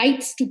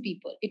rights to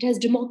people. It has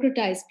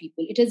democratized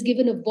people. It has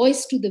given a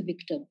voice to the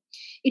victim.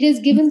 It has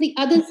given the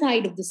other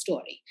side of the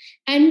story.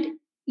 And,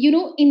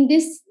 in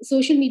this,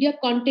 social media,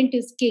 content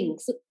is king.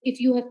 So if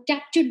you have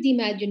captured the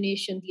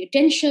imagination, the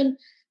attention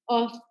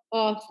of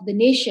the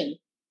nation,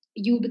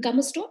 you become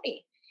a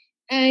story.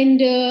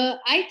 And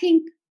I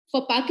think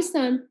for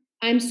Pakistan,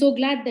 I'm so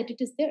glad that it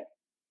is there.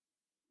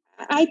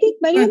 I think,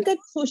 Mariam, that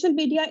social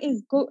media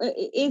is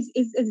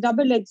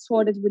double-edged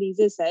sword, as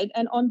Barize said.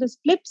 And on the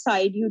flip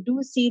side, you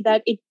do see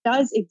that it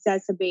does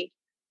exacerbate,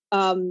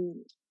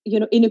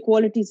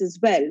 inequalities as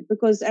well.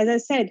 Because, as I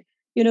said,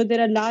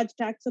 there are large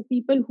tracts of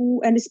people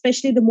who, and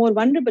especially the more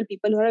vulnerable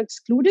people, who are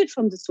excluded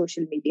from the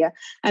social media.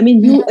 I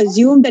mean, you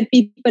assume that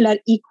people are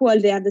equal,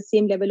 they have the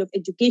same level of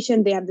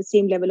education, they have the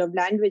same level of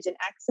language and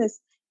access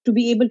to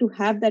be able to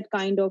have that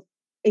kind of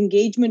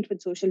engagement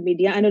with social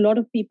media, and a lot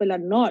of people are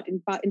not.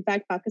 In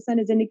fact, Pakistan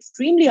is an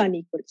extremely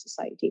unequal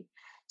society.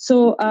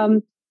 So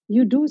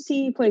you do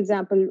see, for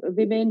example,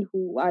 women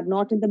who are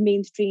not in the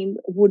mainstream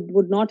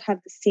would not have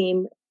the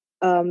same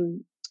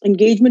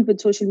engagement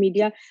with social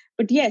media.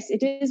 But yes,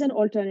 it is an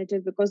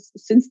alternative, because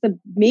since the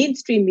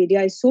mainstream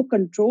media is so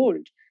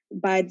controlled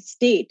by the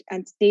state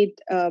and state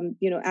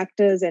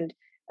actors and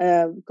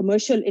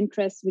commercial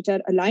interests which are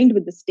aligned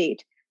with the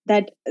state,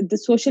 that the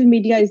social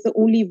media is the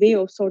only way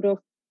of sort of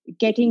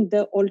getting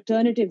the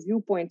alternative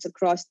viewpoints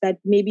across that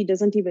maybe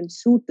doesn't even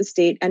suit the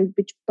state, and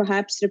which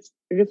perhaps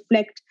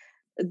reflect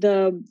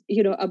the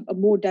a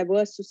more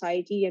diverse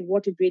society and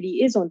what it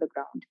really is on the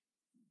ground.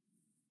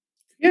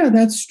 Yeah,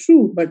 that's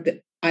true.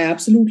 But I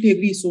absolutely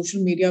agree.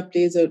 Social media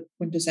plays a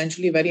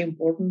quintessentially very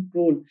important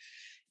role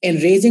in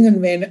raising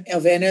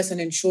awareness and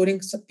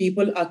ensuring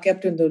people are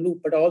kept in the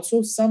loop, but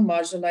also some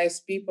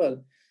marginalized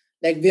people,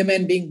 like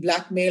women being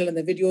blackmailed and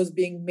the videos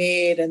being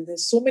made. And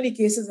there's so many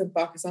cases in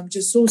Pakistan, which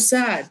is so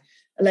sad.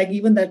 Like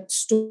even that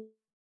story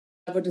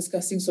I was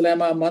discussing,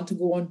 Sulema, a month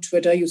ago on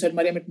Twitter, you said,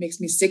 Mariam, it makes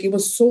me sick. It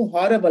was so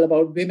horrible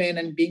about women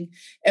and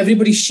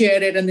everybody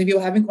shared it. And then we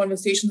were having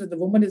conversations that the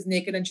woman is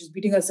naked and she's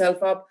beating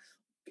herself up.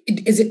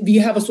 We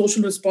have a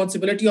social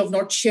responsibility of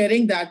not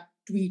sharing that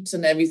tweets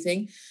and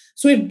everything.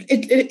 So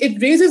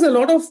it raises a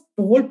lot of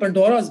the whole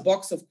Pandora's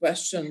box of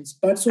questions.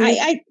 But so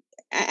I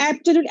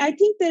absolutely, I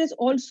think there is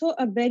also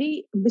a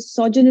very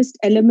misogynist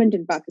element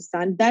in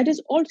Pakistan that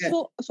is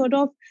also sort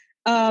of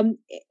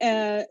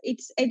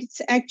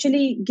it's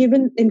actually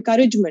given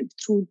encouragement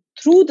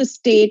through the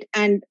state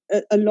and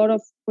a lot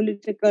of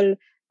political,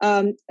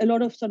 a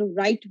lot of sort of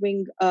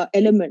right-wing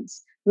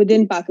elements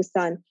within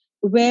Pakistan,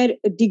 where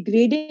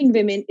degrading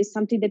women is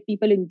something that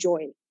people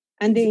enjoy.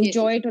 And they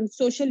enjoy it on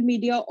social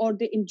media, or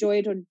they enjoy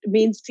it on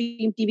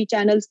mainstream TV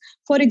channels.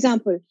 For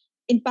example,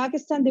 in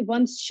Pakistan, they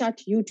once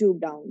shut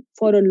YouTube down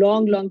for a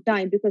long, long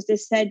time because they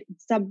said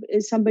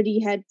somebody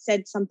had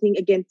said something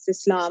against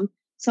Islam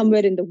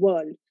somewhere in the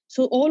world.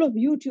 So all of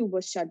YouTube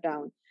was shut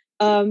down.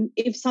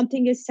 If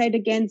something is said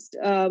against,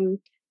 for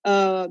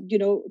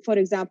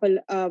example,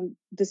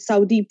 the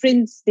Saudi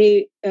prince,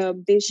 they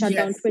shut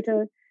down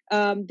Twitter.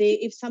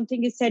 If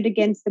something is said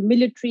against the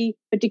military,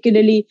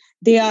 particularly,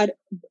 they are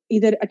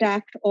either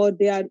attacked or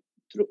they are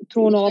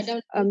thrown off.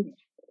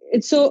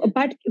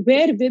 But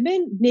where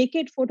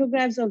naked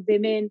photographs of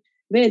women,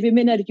 where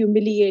women are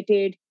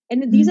humiliated,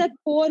 and these are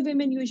poor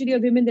women usually, or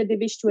women that they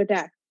wish to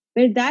attack,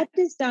 where that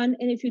is done,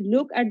 and if you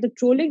look at the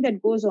trolling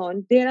that goes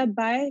on, they are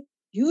by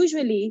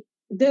usually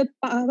the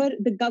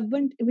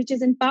government which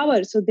is in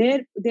power. So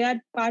they are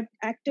part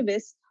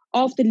activists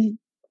of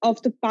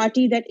the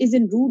party that is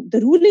in the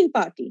ruling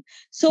party.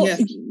 So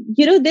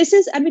Yes. this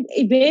is, I mean,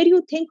 where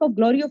you think of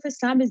glory of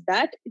Islam, is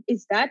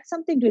that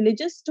something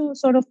religious to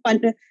sort of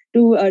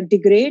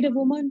degrade a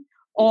woman?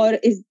 Or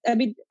is, I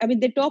mean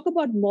they talk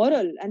about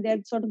moral, and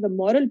they're sort of the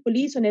moral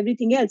police on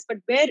everything else, but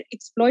where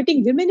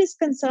exploiting women is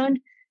concerned,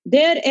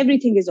 there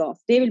everything is off.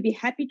 They will be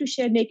happy to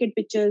share naked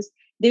pictures,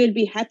 they will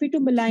be happy to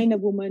malign a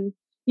woman,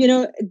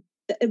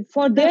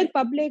 for their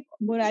public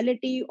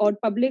morality or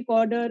public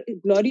order,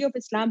 glory of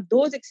Islam,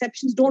 those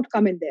exceptions don't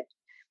come in there.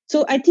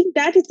 So I think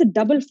that is the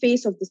double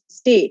face of the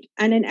state,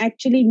 and in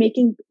actually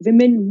making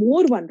women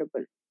more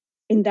vulnerable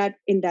in that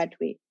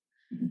way.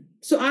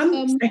 So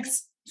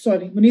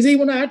sorry, Muniza, you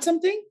want to add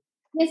something?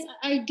 Yes,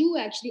 I do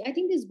actually. I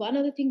think there's one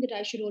other thing that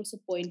I should also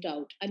point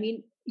out. I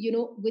mean,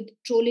 with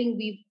trolling,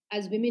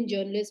 as women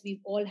journalists,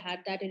 we've all had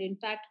that. And in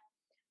fact,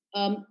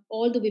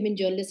 all the women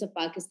journalists of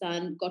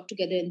Pakistan got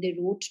together and they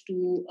wrote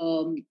to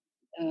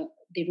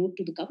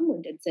the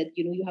government and said,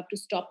 you have to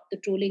stop the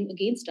trolling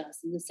against us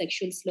and the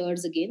sexual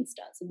slurs against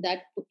us. And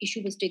that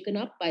issue was taken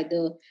up by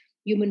the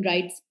Human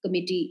Rights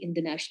Committee in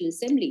the National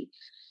Assembly.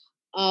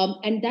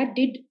 And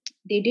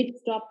they did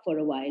stop for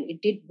a while.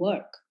 It did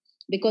work,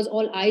 because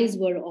all eyes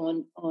were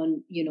on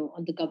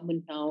the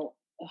government now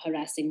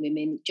harassing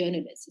women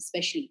journalists,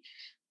 especially.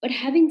 But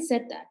having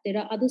said that, there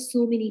are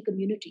so many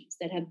communities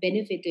that have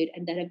benefited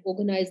and that have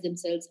organized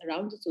themselves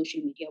around the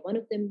social media. One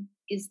of them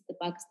is the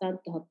Pakistan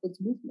Tahaffuz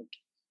movement.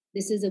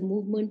 This is a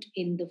movement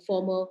in the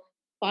former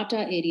Pata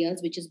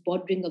areas, which is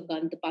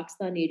the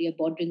Pakistan area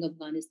bordering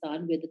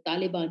Afghanistan, where the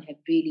Taliban have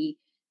really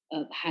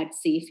had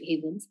safe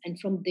havens. And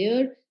from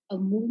there, a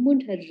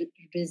movement has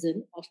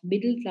risen of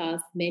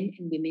middle-class men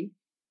and women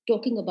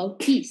talking about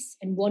peace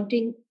and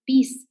wanting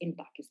peace in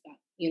Pakistan,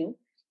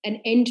 an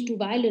end to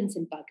violence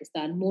in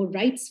Pakistan, more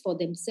rights for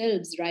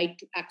themselves, right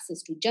to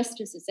access to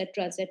justice,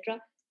 etc., etc.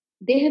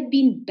 They have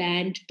been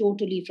banned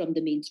totally from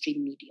the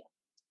mainstream media.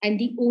 And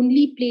the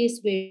only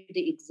place where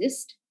they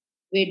exist,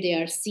 where they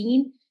are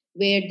seen,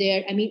 where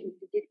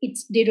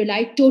they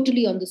rely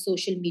totally on the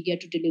social media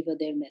to deliver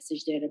their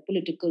message. They're a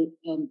political,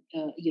 a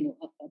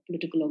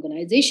political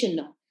organization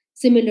now.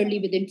 Similarly,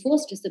 with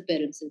enforced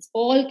disappearances,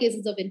 all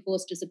cases of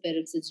enforced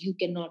disappearances, you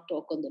cannot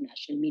talk on the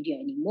national media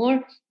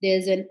anymore.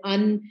 There's an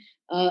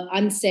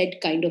unsaid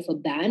kind of a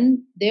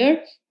ban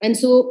there. And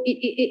so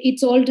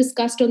it's all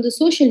discussed on the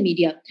social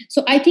media.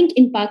 So I think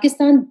in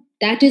Pakistan,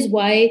 that is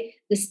why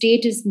the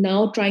state is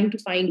now trying to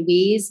find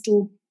ways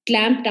to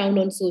clamp down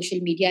on social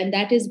media. And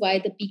that is why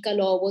the PICA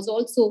law was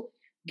also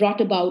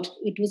brought about.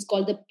 It was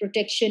called the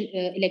Prevention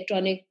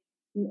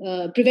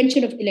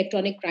of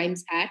Electronic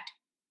Crimes Act.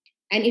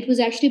 And it was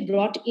actually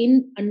brought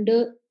in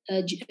under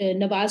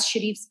Nawaz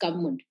Sharif's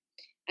government.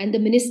 And the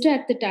minister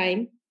at the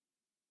time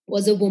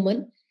was a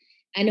woman.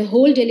 And a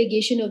whole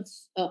delegation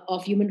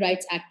of human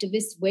rights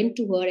activists went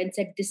to her and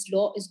said, this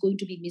law is going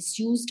to be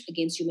misused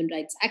against human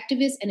rights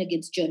activists and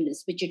against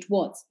journalists, which it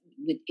was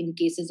in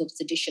cases of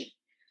sedition.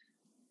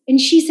 And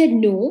she said,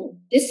 no,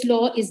 this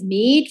law is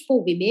made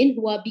for women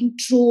who are being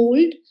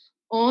trolled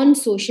on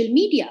social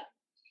media.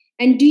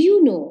 And do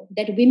you know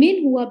that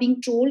women who are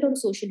being trolled on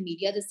social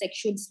media, the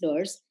sexual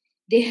slurs,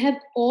 they have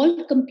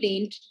all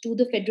complained to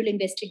the Federal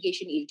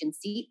Investigation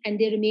Agency, and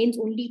there remains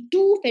only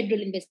 2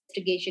 Federal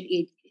Investigation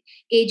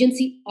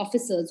Agency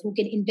officers who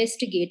can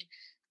investigate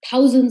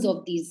thousands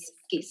of these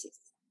cases.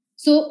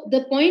 So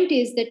the point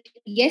is that,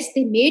 yes,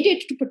 they made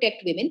it to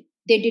protect women.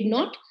 They did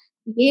not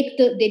they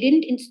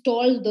didn't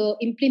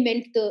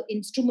implement the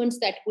instruments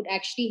that would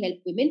actually help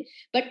women.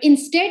 But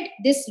instead,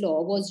 this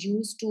law was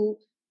used to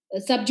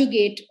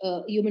subjugate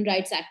human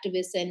rights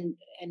activists and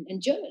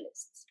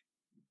journalists.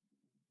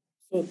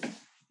 So,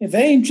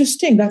 very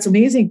interesting. That's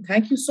amazing.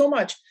 Thank you so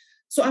much.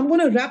 So I'm going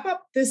to wrap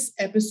up this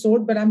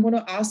episode, but I'm going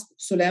to ask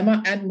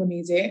Sulema and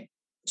Muniza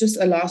just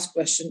a last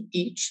question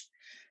each.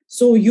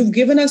 So you've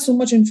given us so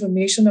much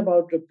information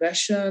about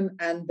repression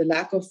and the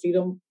lack of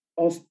freedom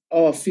of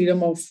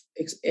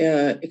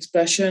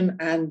expression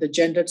and the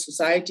gendered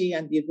society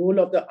and the role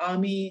of the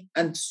army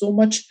and so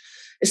much.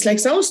 It's like,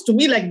 sounds to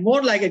me like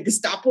more like a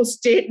Gestapo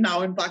state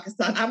now in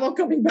Pakistan. I'm not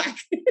coming back.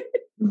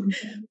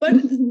 but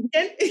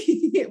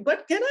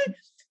can I?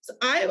 So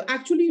I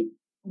actually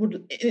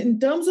would, in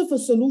terms of a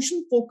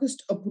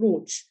solution-focused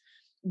approach,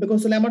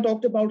 because Sulema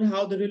talked about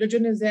how the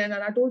religion is there, and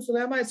I told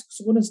Sulema it's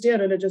going to stay a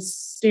religious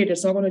state;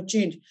 it's not going to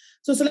change.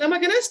 So, Sulema,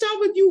 can I start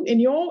with you in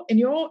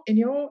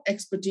your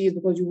expertise,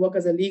 because you work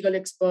as a legal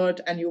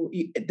expert, and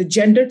the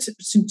gendered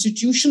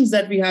institutions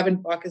that we have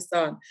in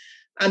Pakistan,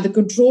 and the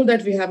control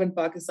that we have in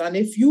Pakistan.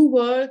 If you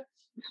were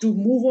to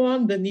move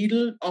on the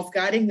needle of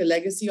carrying the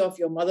legacy of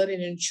your mother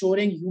in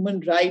ensuring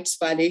human rights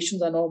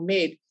violations are not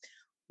made,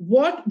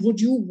 what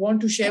would you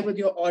want to share with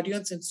your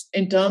audience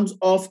in terms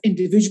of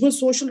individual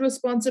social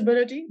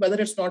responsibility, whether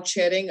it's not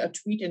sharing a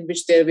tweet in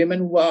which there are women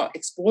who are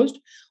exposed,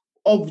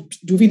 or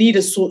do we need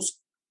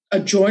a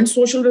joint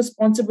social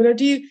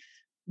responsibility?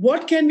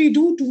 What can we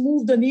do to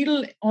move the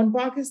needle on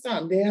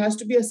Pakistan? There has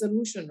to be a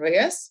solution, right?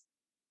 Yes?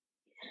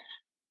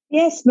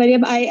 Yes,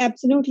 Mariam, I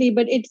absolutely.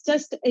 But it's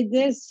just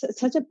there's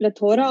such a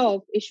plethora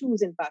of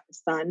issues in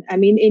Pakistan. I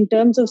mean, in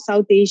terms of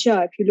South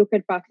Asia, if you look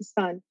at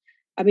Pakistan,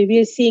 I mean, we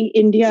are seeing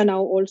India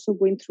now also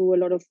going through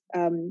a lot of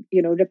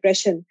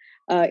repression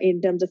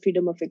in terms of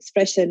freedom of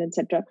expression,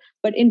 etc.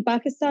 But in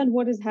Pakistan,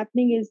 what is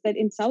happening is that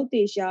in South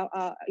Asia,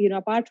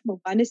 apart from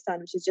Afghanistan,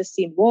 which has just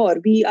seen war,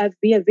 we are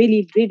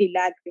really really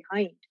lagged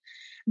behind.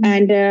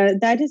 And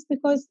that is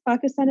because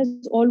Pakistan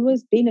has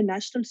always been a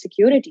national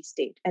security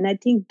state. And I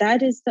think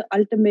that is the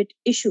ultimate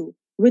issue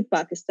with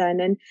Pakistan.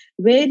 And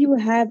where you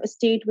have a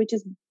state which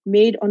is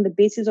made on the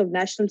basis of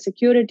national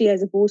security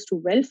as opposed to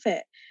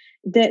welfare,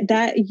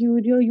 that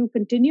you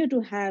continue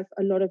to have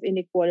a lot of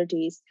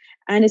inequalities,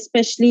 and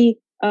especially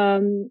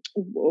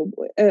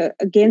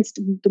against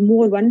the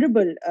more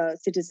vulnerable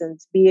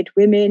citizens, be it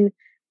women,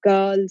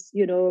 girls,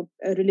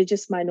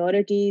 religious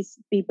minorities,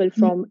 people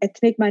from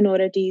ethnic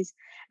minorities.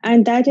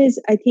 And that is,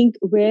 I think,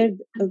 where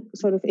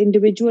sort of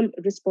individual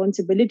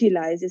responsibility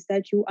lies, is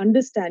that you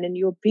understand and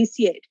you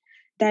appreciate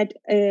that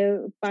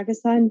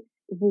Pakistan,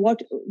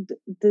 what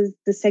the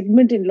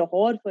segment in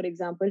Lahore, for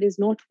example, is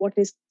not what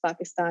is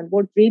Pakistan.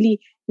 What really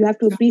you have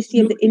to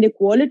appreciate the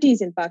inequalities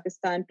in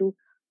Pakistan to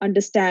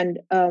understand,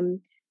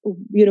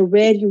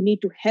 where you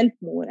need to help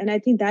more. And I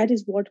think that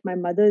is what my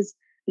mother's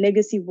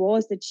legacy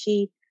was, that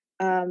she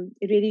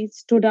really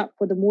stood up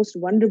for the most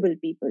vulnerable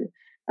people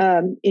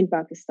in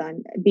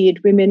Pakistan, be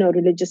it women or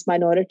religious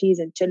minorities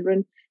and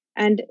children.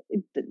 And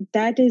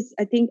that is,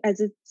 I think, as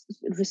a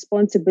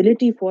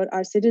responsibility for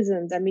our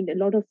citizens. I mean, a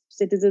lot of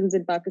citizens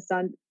in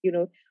Pakistan,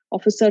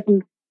 of a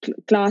certain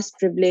class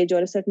privilege or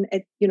a certain,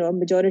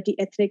 majority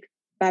ethnic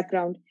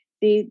background,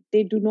 they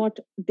do not.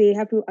 They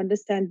have to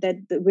understand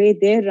that the way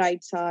their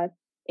rights are,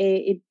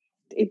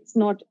 it's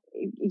not.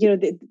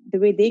 The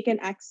way they can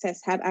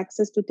have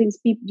access to things.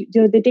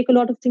 People, they take a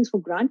lot of things for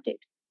granted.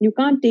 You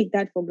can't take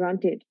that for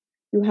granted.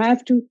 You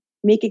have to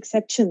make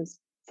exceptions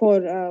for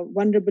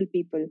vulnerable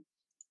people.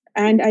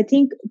 And I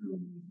think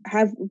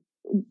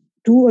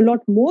do a lot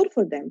more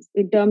for them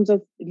in terms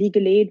of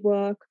legal aid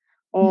work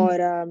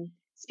or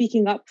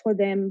speaking up for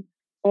them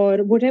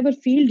or whatever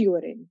field you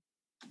are in.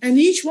 And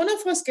each one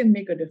of us can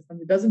make a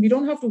difference. We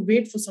don't have to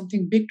wait for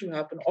something big to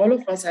happen. All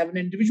of us have an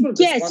individual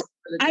responsibility.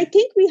 I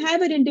think we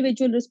have an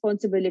individual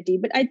responsibility,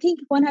 but I think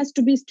one has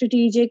to be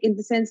strategic in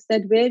the sense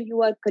that where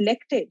you are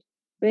collected,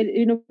 where,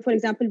 for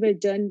example, where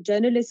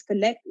journalists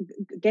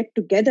get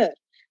together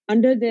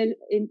under their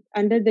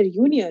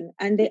union,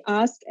 and they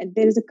ask, and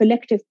there is a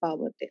collective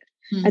power there.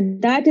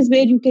 And that is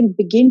where you can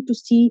begin to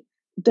see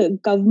the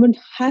government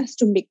has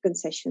to make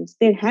concessions.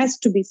 There has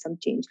to be some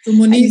change. So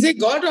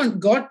Munize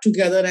got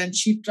together and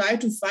she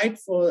tried to fight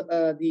for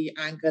the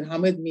anchor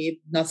Hamid Mir.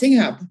 Nothing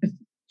happened.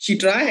 She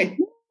tried.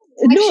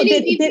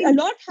 Actually, a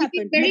lot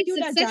happened. Very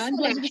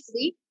successful,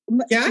 actually.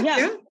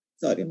 Yeah.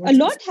 Sorry. A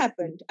lot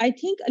happened. I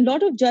think a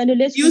lot of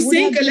journalists. You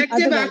think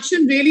collective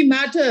action really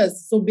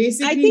matters? So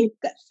basically,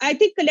 I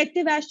think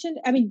collective action.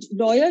 I mean,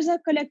 lawyers are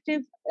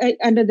collective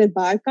under their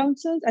bar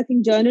councils. I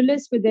think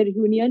journalists with their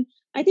union.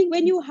 I think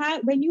when you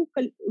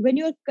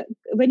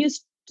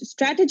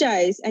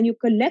strategize and you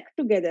collect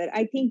together,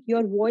 I think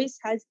your voice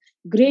has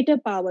greater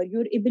power.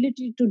 Your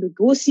ability to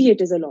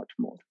negotiate is a lot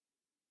more.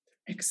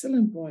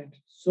 Excellent point.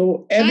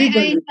 So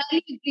everybody.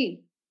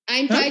 I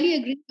entirely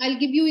agree. I'll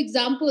give you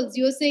examples.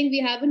 You're saying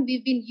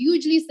we've been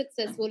hugely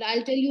successful.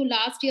 I'll tell you,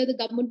 last year the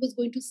government was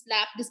going to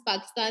slap this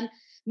Pakistan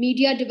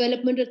Media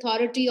Development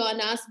Authority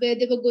on us, where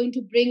they were going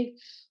to bring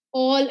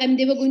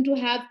they were going to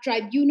have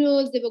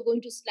tribunals, they were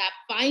going to slap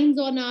fines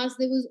on us.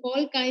 There was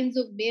all kinds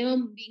of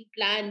mayhem being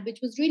planned, which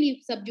was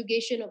really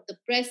subjugation of the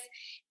press.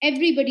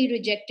 Everybody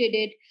rejected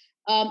it.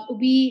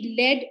 We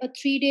led a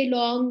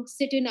 3-day-long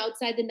sit-in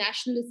outside the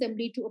National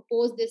Assembly to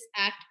oppose this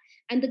act,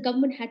 and the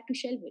government had to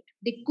shelve it.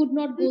 They could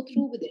not go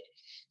through with it.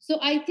 So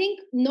I think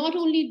not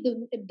only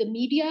the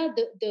media,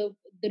 the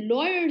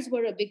lawyers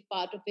were a big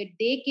part of it.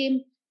 They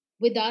came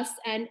with us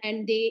and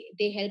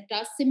they helped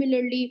us.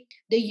 Similarly,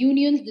 the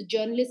unions, the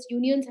journalist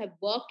unions, have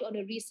worked on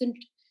a recent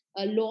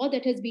law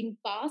that has been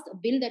passed, a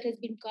bill that has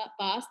been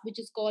passed, which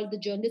is called the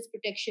Journalist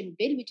Protection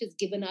Bill, which has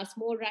given us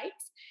more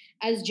rights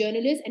as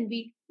journalists. And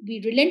we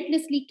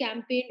relentlessly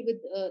campaigned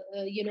with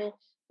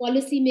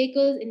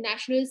policymakers in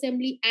National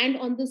Assembly and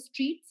on the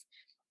streets.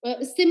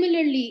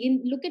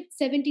 Similarly, look at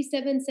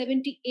 77,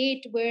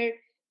 78, where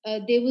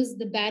there was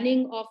the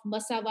banning of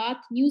Masawat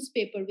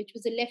newspaper, which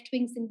was a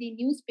left-wing Sindhi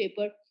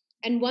newspaper.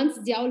 And once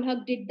Ziaul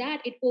Haq did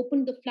that, it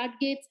opened the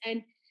floodgates,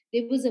 and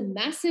there was a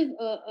massive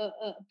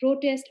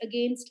protest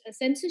against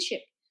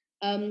censorship,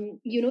 in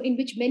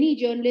which many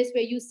journalists,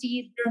 where you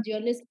see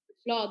journalists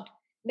flogged,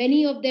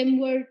 many of them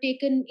were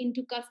taken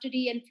into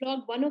custody and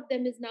flogged. One of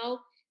them is now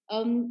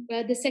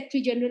the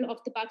Secretary General of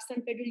the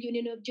Pakistan Federal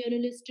Union of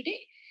Journalists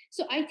today.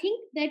 So I think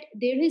that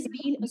there has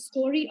been a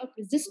story of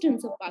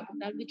resistance of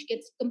Pakistan, which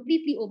gets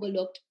completely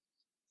overlooked.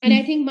 And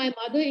I think my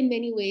mother, in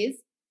many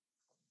ways,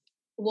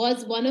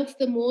 was one of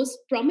the most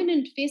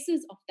prominent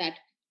faces of that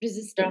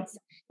resistance.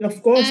 Yeah,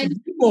 of course, the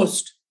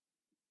most.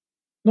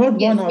 Not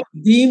one of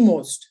the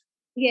most.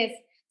 Yes.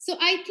 So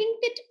I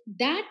think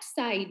that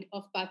side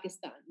of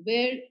Pakistan,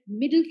 where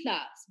middle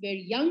class, where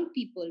young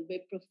people, where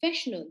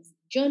professionals,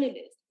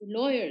 journalists,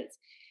 lawyers,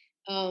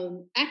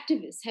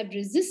 activists have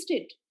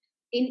resisted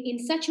in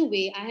such a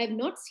way, I have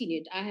not seen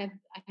it. I have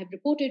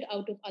reported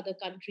out of other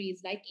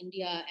countries like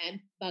India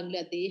and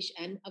Bangladesh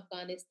and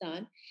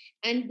Afghanistan,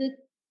 and the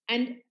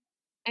and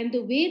and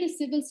the way the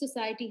civil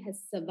society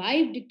has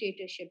survived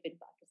dictatorship in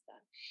Pakistan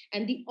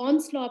and the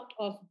onslaught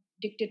of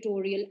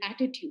dictatorial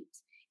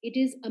attitudes. It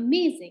is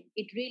amazing.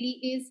 It really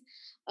is,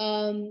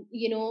 as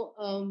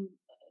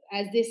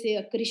they say,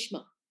 a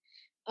karishma.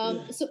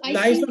 So I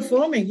Lives think are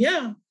forming,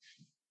 yeah.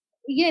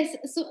 Yes,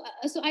 so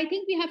I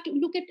think we have to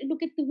look at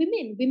the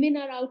women. Women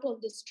are out on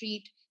the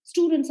street,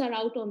 students are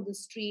out on the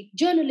street,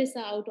 journalists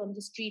are out on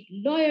the street,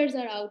 lawyers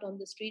are out on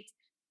the streets.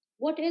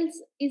 What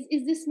else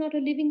is this not a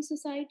living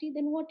society?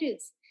 Then what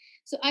is?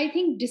 So I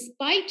think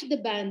despite the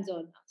bans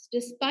on us,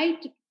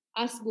 despite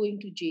us going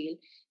to jail,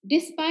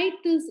 despite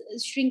the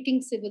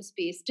shrinking civil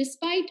space,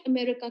 despite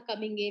America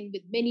coming in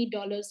with many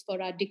dollars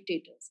for our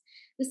dictators,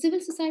 the civil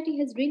society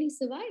has really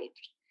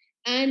survived.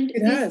 And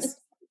it has.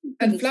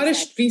 And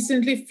flourished,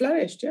 recently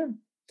flourished, yeah.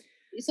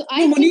 So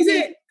I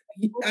think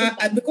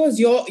because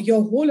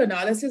your whole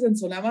analysis and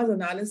Sonama's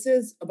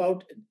analysis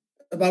about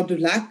the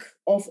lack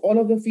of all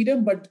of the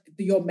freedom, but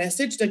your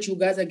message that you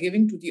guys are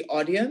giving to the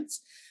audience,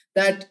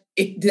 that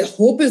the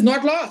hope is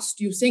not lost.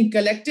 You're saying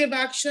collective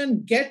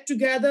action, get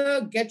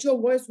together, get your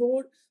voice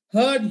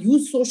heard,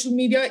 use social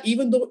media,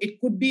 even though it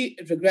could be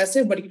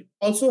regressive, but it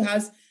also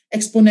has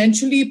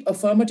exponentially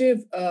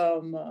affirmative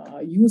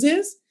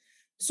uses.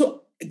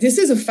 So this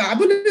is a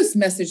fabulous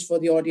message for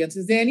the audience.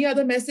 Is there any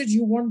other message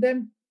you want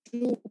them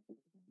to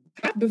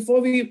have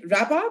before we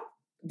wrap up?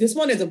 This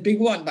one is a big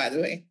one, by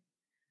the way.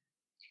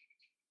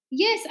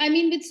 Yes, I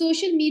mean, with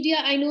social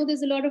media, I know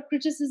there's a lot of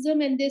criticism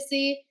and they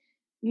say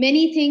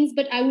many things,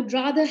 but I would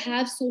rather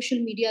have social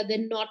media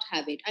than not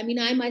have it. I mean,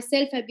 I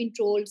myself have been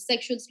trolled,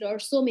 sexual slur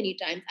so many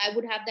times. I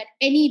would have that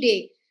any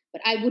day,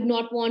 but I would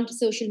not want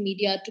social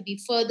media to be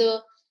further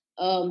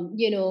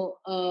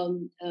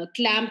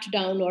clamped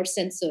down or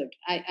censored.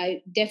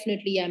 I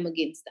definitely am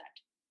against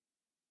that.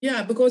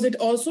 Yeah, because it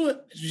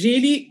also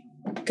really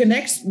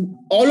connects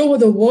all over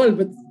the world.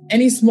 With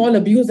any small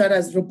abuse that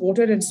is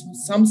reported in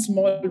some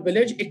small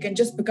village, it can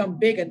just become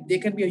big and there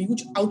can be a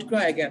huge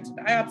outcry against it.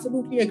 I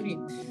absolutely agree.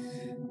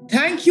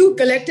 Thank you.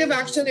 Collective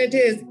action it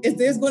is.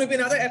 There's going to be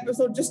another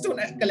episode just on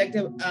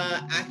collective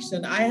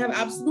action. I have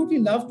absolutely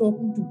loved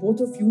talking to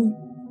both of you,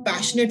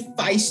 passionate,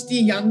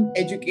 feisty, young,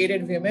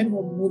 educated women who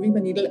are moving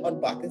the needle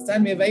on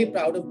Pakistan. We're very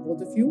proud of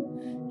both of you.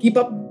 Keep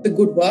up the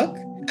good work.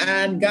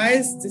 And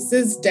guys, this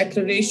is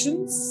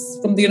Declarations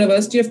from the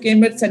University of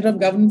Cambridge Center of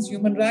Governance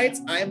Human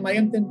Rights. I am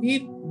Mariam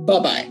Tanveer.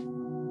 Bye-bye.